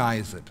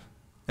demonize it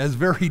as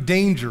very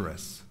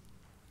dangerous?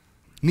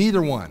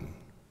 Neither one.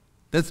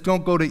 Let's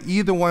don't go to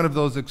either one of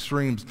those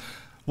extremes.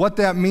 What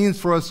that means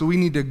for us is we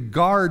need to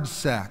guard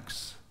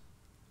sex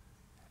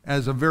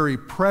as a very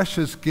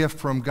precious gift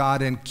from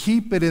God and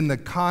keep it in the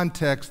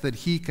context that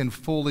He can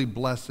fully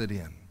bless it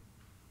in.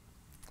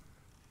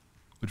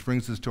 Which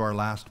brings us to our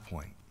last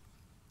point.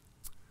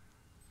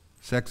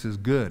 Sex is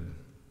good.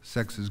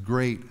 Sex is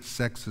great.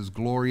 Sex is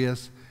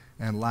glorious.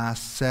 And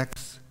last,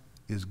 sex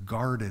is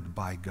guarded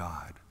by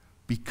God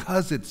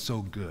because it's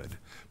so good,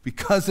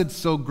 because it's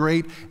so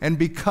great, and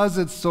because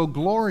it's so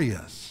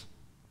glorious.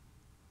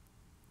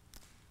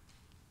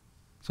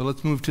 So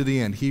let's move to the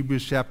end.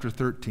 Hebrews chapter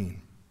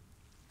 13.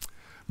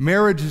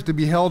 Marriage is to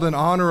be held in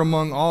honor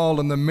among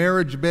all, and the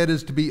marriage bed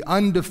is to be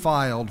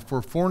undefiled,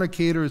 for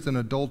fornicators and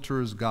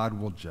adulterers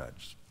God will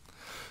judge.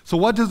 So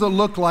what does it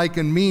look like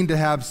and mean to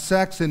have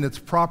sex in its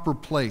proper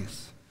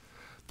place?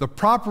 The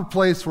proper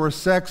place where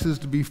sex is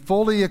to be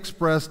fully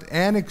expressed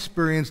and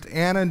experienced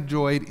and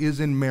enjoyed is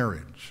in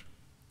marriage.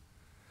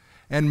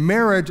 And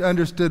marriage,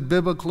 understood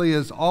biblically,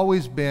 has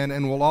always been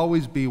and will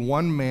always be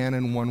one man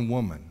and one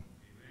woman.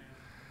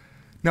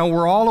 Now,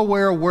 we're all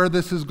aware of where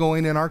this is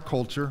going in our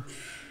culture,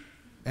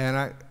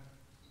 and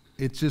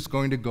it's just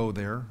going to go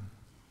there,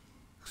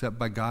 except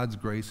by God's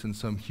grace and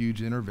some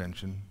huge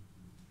intervention.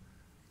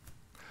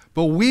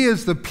 But we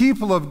as the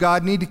people of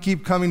God need to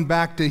keep coming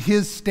back to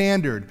His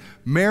standard.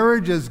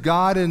 Marriage as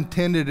God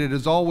intended it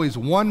is always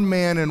one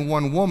man and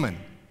one woman.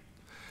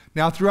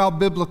 Now, throughout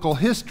biblical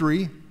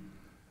history,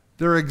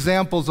 there are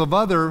examples of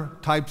other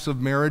types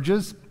of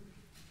marriages,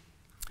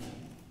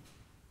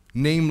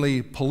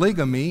 namely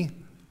polygamy,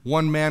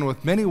 one man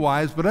with many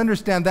wives, but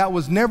understand that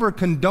was never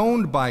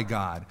condoned by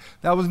God.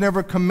 That was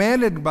never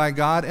commanded by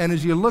God, and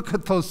as you look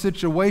at those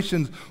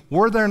situations,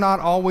 were there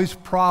not always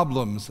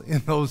problems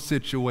in those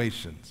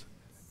situations?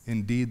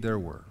 Indeed there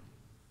were.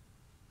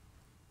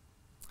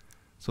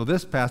 So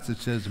this passage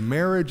says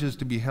marriage is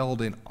to be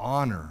held in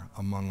honor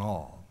among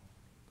all.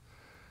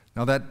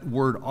 Now that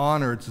word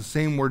honor, it's the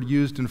same word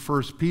used in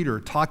 1 Peter,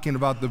 talking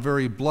about the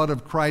very blood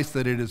of Christ,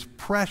 that it is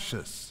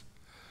precious.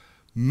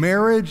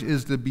 Marriage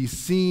is to be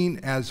seen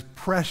as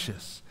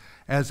precious,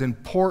 as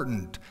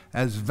important,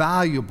 as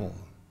valuable.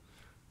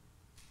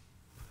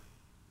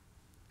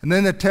 And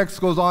then the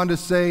text goes on to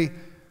say,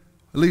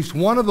 at least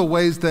one of the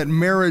ways that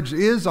marriage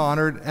is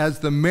honored, as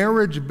the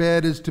marriage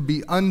bed is to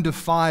be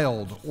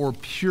undefiled or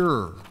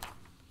pure.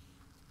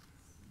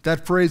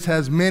 That phrase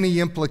has many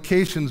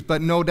implications,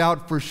 but no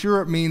doubt for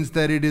sure it means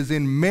that it is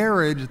in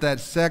marriage that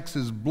sex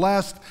is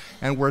blessed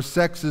and where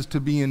sex is to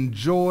be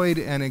enjoyed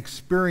and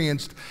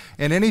experienced.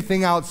 And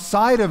anything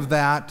outside of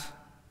that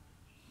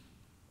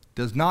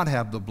does not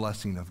have the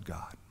blessing of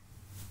God.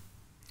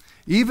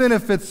 Even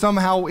if it's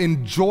somehow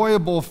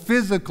enjoyable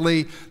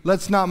physically,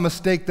 let's not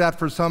mistake that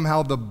for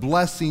somehow the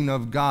blessing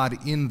of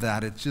God in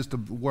that. It's just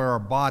where our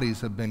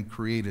bodies have been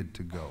created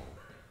to go.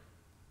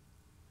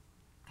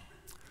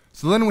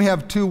 So then we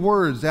have two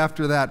words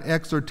after that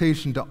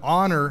exhortation to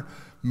honor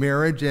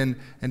marriage and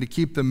to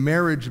keep the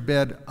marriage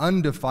bed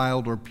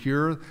undefiled or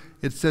pure.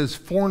 It says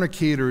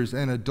fornicators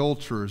and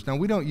adulterers. Now,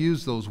 we don't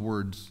use those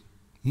words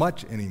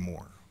much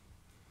anymore.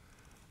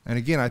 And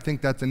again, I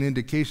think that's an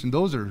indication.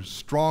 Those are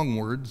strong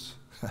words.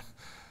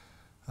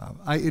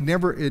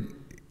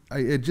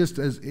 It just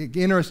is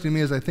interesting to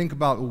me as I think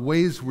about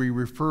ways we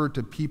refer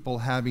to people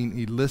having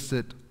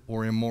illicit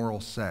or immoral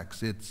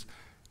sex. It's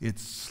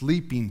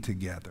sleeping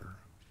together.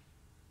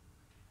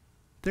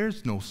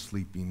 There's no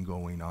sleeping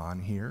going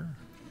on here.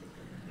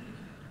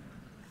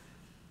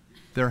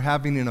 They're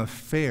having an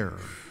affair.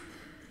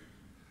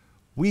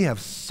 We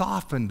have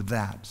softened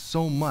that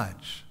so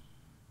much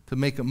to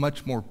make it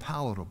much more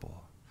palatable.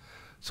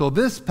 So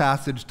this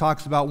passage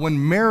talks about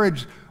when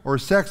marriage or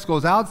sex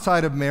goes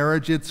outside of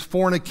marriage, it's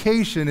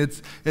fornication.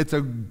 It's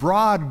a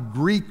broad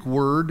Greek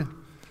word.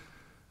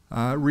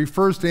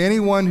 Refers to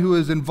anyone who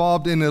is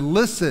involved in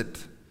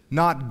illicit,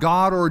 not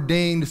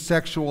God-ordained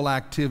sexual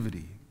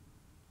activity.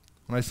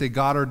 When I say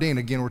God-ordained,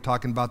 again, we're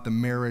talking about the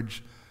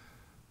marriage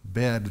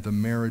bed, the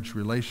marriage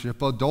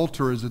relationship.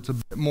 Adulterers, it's a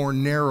bit more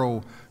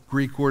narrow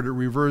Greek word. It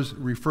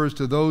refers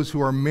to those who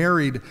are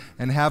married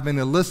and have an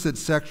illicit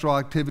sexual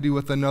activity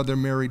with another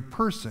married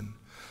person.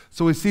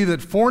 So we see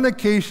that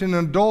fornication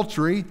and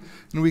adultery,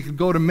 and we could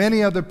go to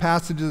many other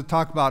passages that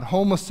talk about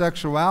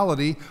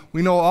homosexuality.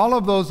 We know all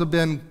of those have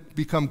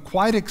become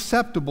quite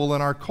acceptable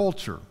in our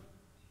culture.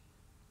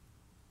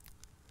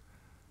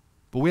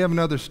 But we have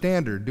another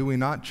standard, do we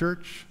not,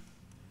 church?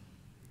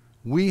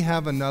 We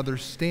have another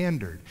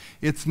standard.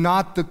 It's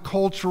not the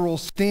cultural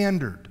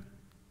standard.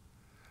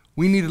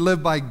 We need to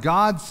live by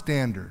God's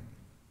standard.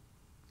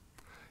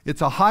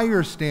 It's a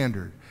higher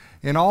standard.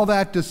 And all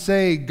that to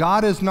say,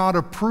 God is not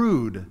a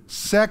prude.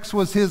 Sex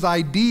was his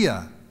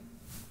idea.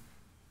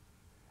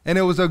 And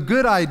it was a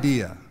good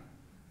idea.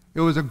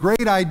 It was a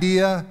great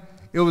idea.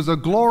 It was a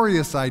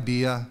glorious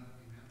idea.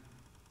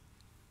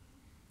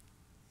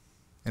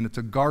 And it's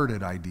a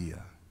guarded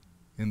idea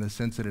in the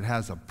sense that it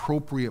has an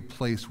appropriate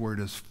place where it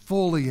is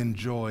fully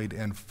enjoyed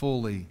and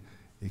fully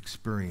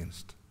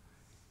experienced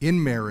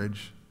in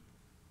marriage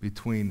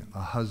between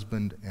a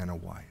husband and a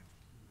wife.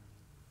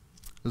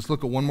 Let's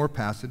look at one more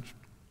passage.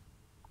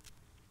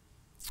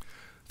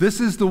 This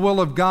is the will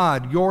of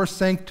God, your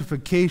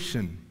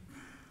sanctification.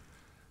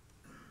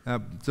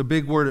 It's a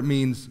big word. It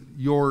means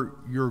your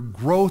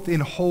growth in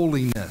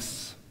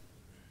holiness.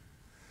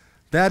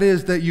 That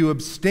is, that you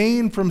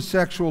abstain from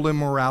sexual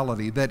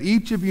immorality, that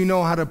each of you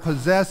know how to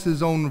possess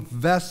his own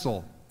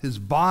vessel, his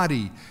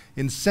body,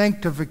 in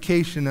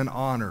sanctification and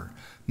honor,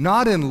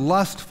 not in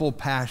lustful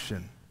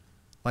passion,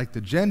 like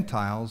the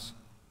Gentiles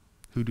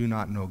who do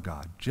not know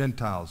God.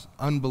 Gentiles,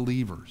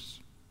 unbelievers.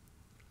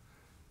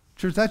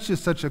 Church, that's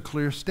just such a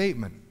clear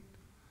statement.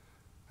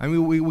 I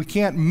mean, we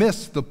can't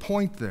miss the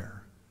point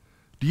there.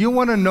 Do you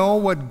want to know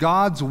what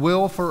God's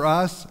will for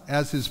us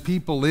as his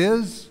people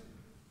is?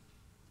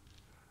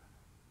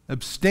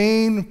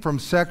 Abstain from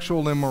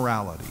sexual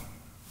immorality.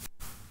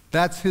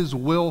 That's his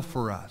will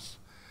for us.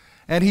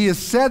 And he has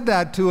said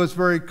that to us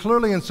very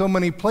clearly in so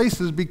many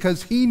places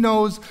because he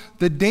knows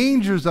the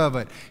dangers of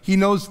it. He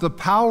knows the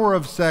power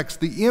of sex,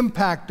 the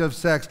impact of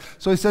sex.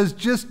 So he says,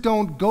 just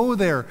don't go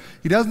there.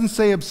 He doesn't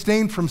say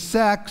abstain from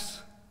sex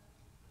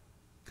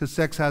because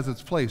sex has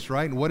its place,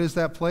 right? And what is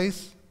that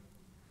place?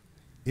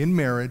 In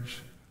marriage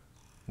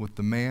with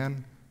the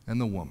man and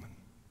the woman.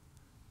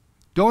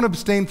 Don't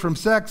abstain from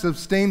sex,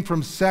 abstain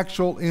from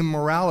sexual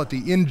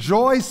immorality.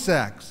 Enjoy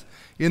sex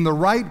in the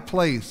right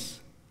place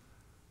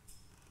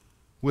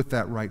with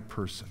that right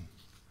person.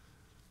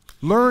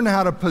 Learn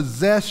how to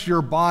possess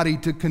your body,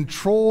 to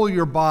control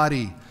your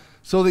body,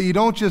 so that you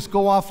don't just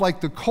go off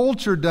like the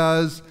culture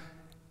does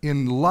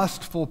in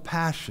lustful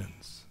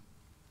passions.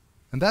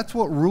 And that's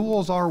what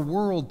rules our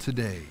world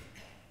today.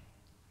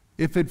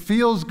 If it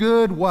feels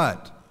good,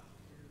 what?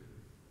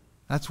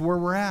 That's where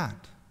we're at.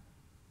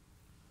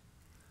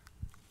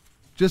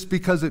 Just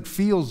because it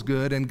feels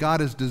good and God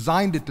has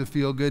designed it to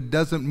feel good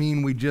doesn't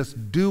mean we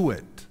just do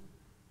it.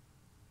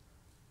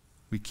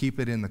 We keep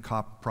it in the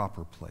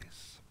proper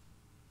place.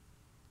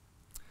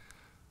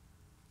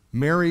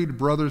 Married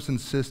brothers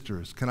and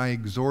sisters, can I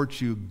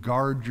exhort you,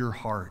 guard your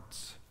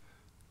hearts,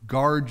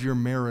 guard your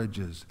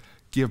marriages,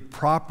 Give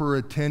proper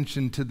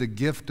attention to the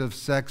gift of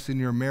sex in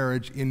your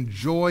marriage.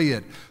 Enjoy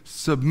it.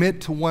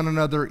 Submit to one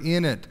another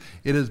in it.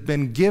 It has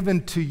been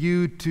given to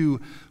you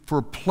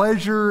for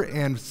pleasure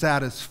and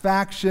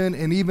satisfaction,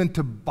 and even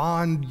to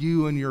bond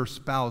you and your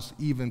spouse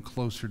even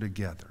closer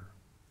together.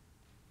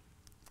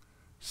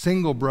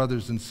 Single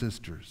brothers and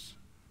sisters,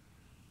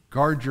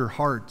 guard your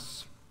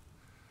hearts.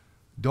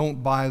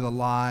 Don't buy the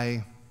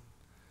lie.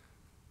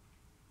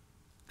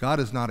 God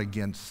is not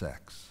against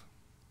sex.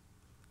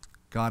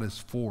 God is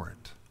for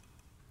it.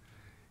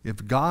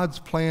 If God's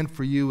plan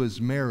for you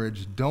is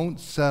marriage, don't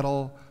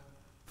settle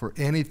for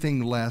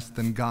anything less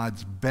than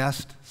God's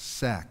best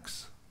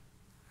sex.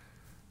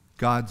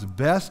 God's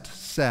best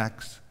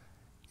sex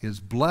is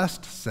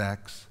blessed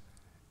sex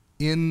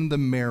in the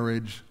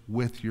marriage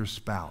with your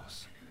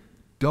spouse.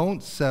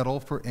 Don't settle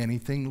for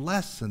anything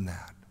less than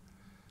that.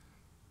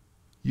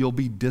 You'll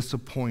be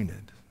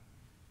disappointed.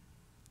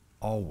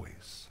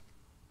 Always.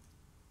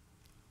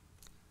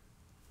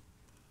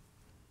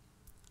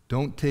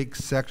 Don't take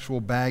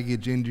sexual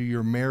baggage into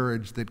your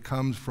marriage that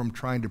comes from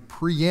trying to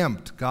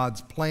preempt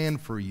God's plan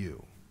for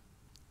you.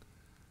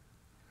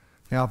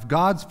 Now, if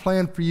God's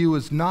plan for you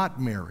is not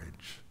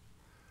marriage,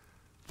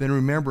 then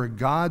remember,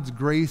 God's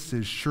grace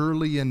is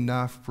surely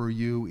enough for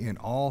you in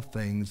all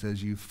things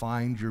as you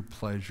find your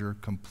pleasure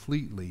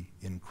completely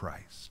in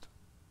Christ.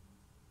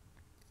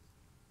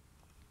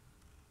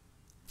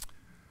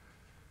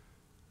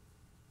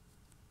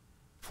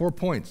 Four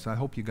points. I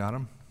hope you got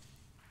them.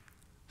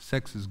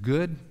 Sex is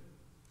good.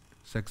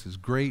 Sex is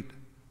great.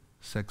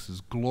 Sex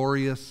is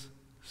glorious.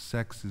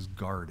 Sex is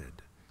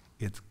guarded.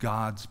 It's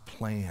God's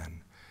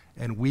plan.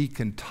 And we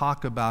can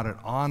talk about it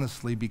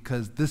honestly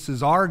because this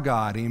is our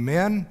God,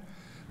 amen?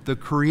 The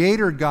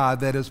Creator God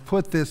that has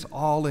put this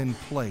all in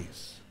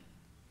place.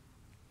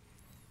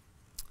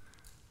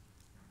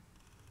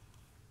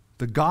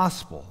 The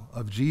gospel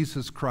of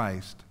Jesus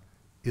Christ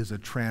is a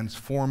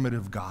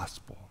transformative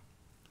gospel.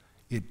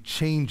 It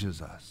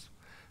changes us.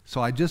 So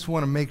I just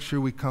want to make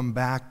sure we come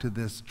back to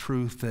this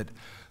truth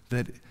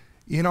that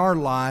in our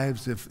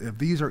lives, if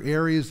these are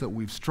areas that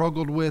we've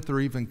struggled with or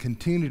even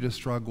continue to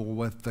struggle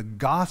with, the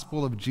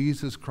gospel of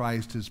Jesus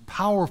Christ is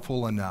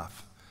powerful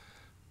enough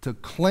to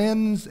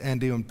cleanse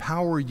and to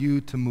empower you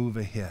to move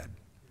ahead.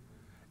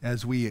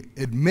 As we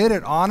admit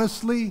it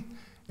honestly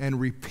and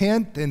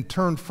repent and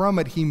turn from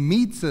it, He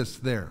meets us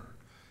there.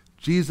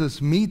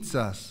 Jesus meets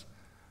us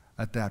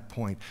at that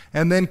point,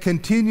 and then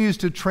continues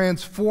to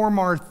transform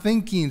our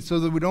thinking so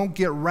that we don't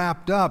get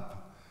wrapped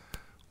up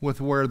with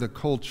where the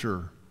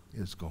culture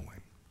is going.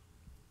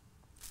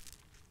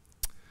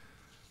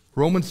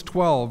 Romans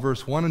 12,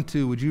 verse 1 and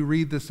 2, would you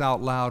read this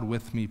out loud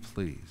with me,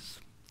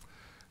 please?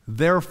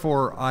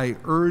 Therefore, I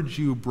urge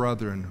you,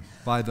 brethren,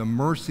 by the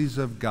mercies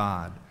of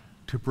God,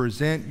 to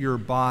present your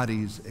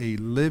bodies a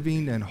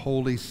living and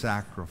holy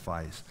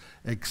sacrifice,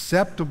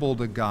 acceptable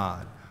to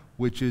God,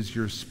 which is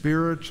your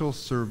spiritual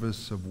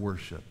service of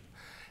worship.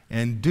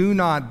 And do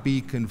not be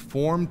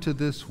conformed to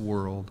this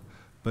world,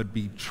 but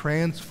be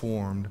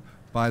transformed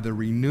by the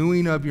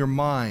renewing of your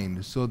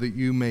mind, so that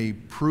you may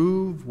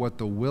prove what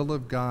the will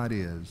of God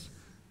is,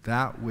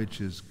 that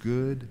which is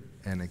good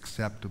and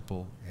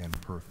acceptable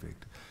and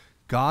perfect.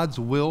 God's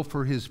will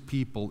for His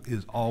people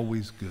is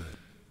always good.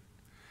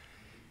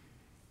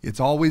 It's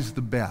always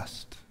the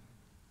best.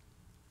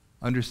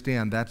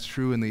 Understand, that's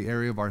true in the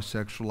area of our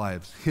sexual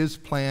lives. His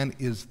plan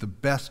is the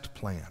best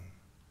plan.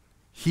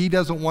 He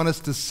doesn't want us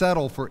to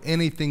settle for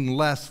anything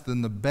less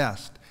than the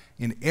best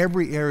in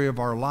every area of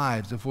our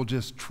lives if we'll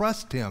just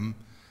trust Him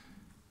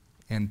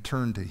and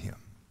turn to Him.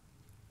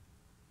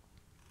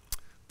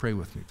 Pray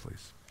with me,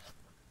 please.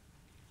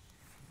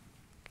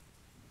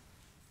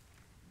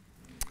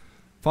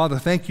 Father,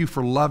 thank you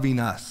for loving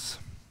us.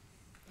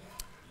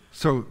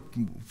 So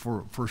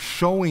for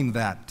showing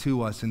that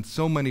to us in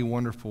so many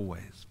wonderful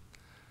ways.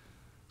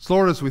 So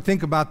Lord, as we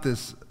think about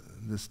this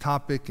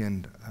topic,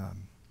 and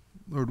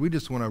Lord, we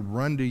just want to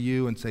run to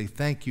you and say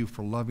thank you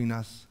for loving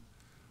us.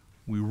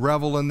 We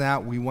revel in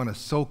that. We want to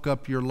soak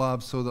up your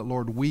love so that,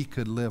 Lord, we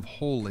could live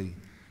holy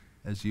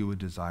as you would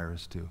desire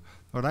us to.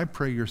 Lord, I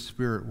pray your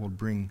Spirit will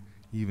bring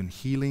even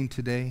healing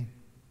today,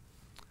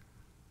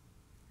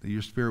 that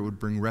your Spirit would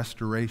bring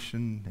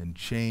restoration and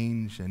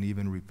change and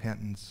even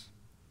repentance.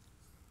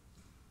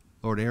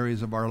 Lord,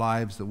 areas of our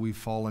lives that we've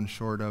fallen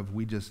short of,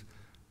 we just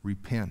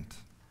repent.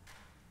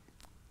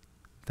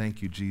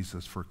 Thank you,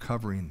 Jesus, for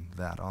covering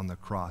that on the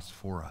cross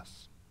for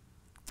us.